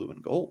code Blue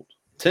and Gold.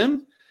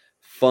 Tim,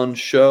 fun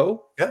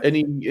show. Yeah.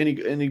 Any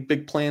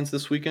big plans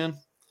this weekend?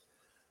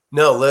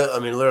 No,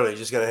 literally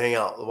just going to hang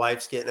out. The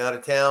wife's getting out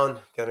of town.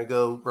 Going to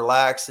go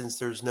relax since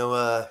there's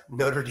no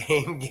Notre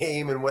Dame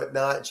game and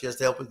whatnot. She has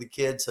to help with the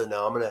kids. So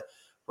no, I'm going to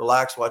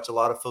relax, watch a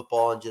lot of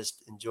football, and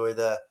just enjoy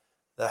the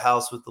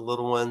house with the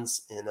little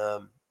ones and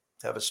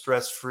have a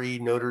stress-free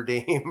Notre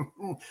Dame,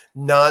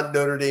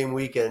 non-Notre Dame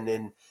weekend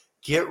and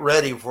get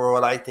ready for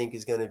what I think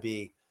is going to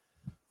be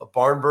a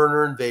barn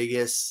burner in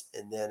Vegas.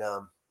 And then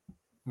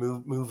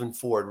moving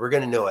forward, we're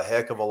going to know a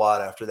heck of a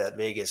lot after that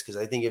Vegas, because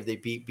I think if they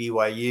beat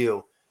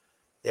BYU,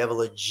 they have a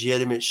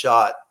legitimate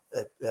shot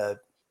at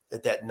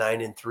that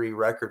 9-3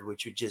 record,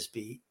 which would just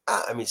be,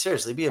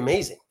 seriously, it'd be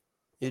amazing.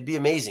 It'd be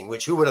amazing.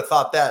 Which who would have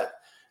thought that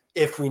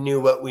if we knew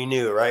what we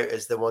knew, right?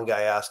 As the one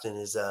guy asked in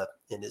his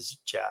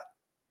chat.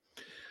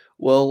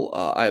 Well,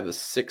 I have a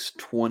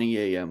 6:20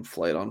 a.m.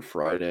 flight on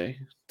Friday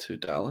to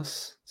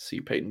Dallas. See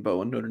Peyton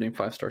Bowen, Notre Dame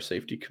 5-star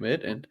safety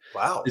commit, and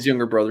his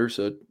younger brother's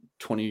a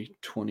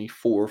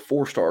 2024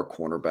 4-star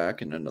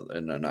cornerback and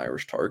an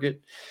Irish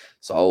target.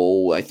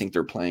 So I think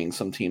they're playing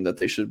some team that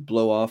they should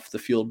blow off the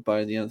field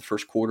by the end of the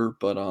first quarter,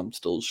 but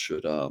still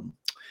should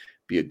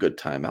be a good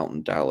time out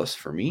in Dallas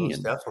for me.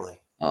 Most definitely.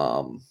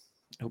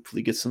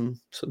 Hopefully get some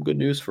good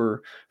news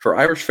for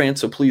Irish fans.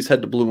 So please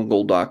head to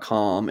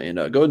blueandgold.com and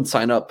go ahead and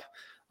sign up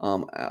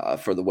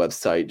for the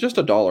website. Just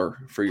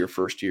 $1 for your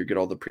first year. Get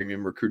all the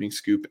premium recruiting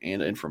scoop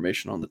and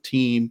information on the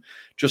team.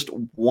 Just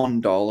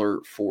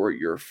 $1 for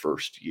your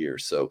first year.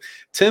 So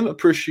Tim,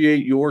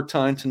 appreciate your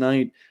time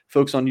tonight.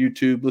 Folks on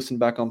YouTube, listen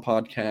back on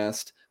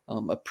podcast.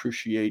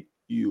 Appreciate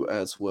you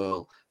as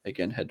well.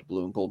 Again, head to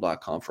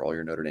blueandgold.com for all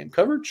your Notre Dame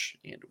coverage,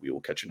 and we will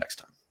catch you next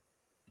time.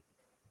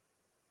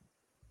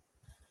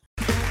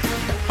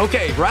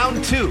 Okay,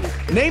 round 2.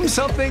 Name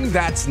something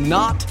that's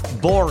not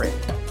boring.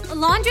 A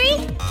laundry?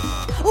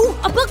 Ooh,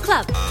 a book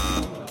club.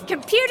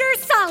 Computer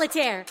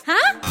solitaire,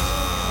 huh?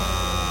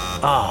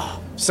 Ah,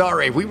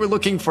 sorry, we were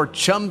looking for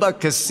Chumba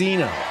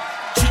Casino.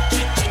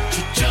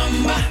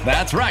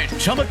 That's right,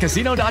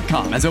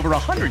 ChumbaCasino.com has over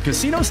 100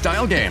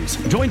 casino-style games.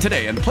 Join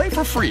today and play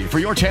for free for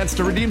your chance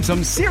to redeem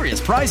some serious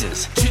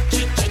prizes.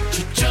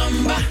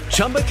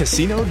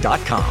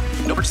 ChumbaCasino.com.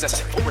 No purchase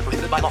necessary. Void where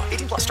prohibited by law.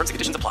 18+ terms and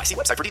conditions apply. See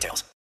website for details.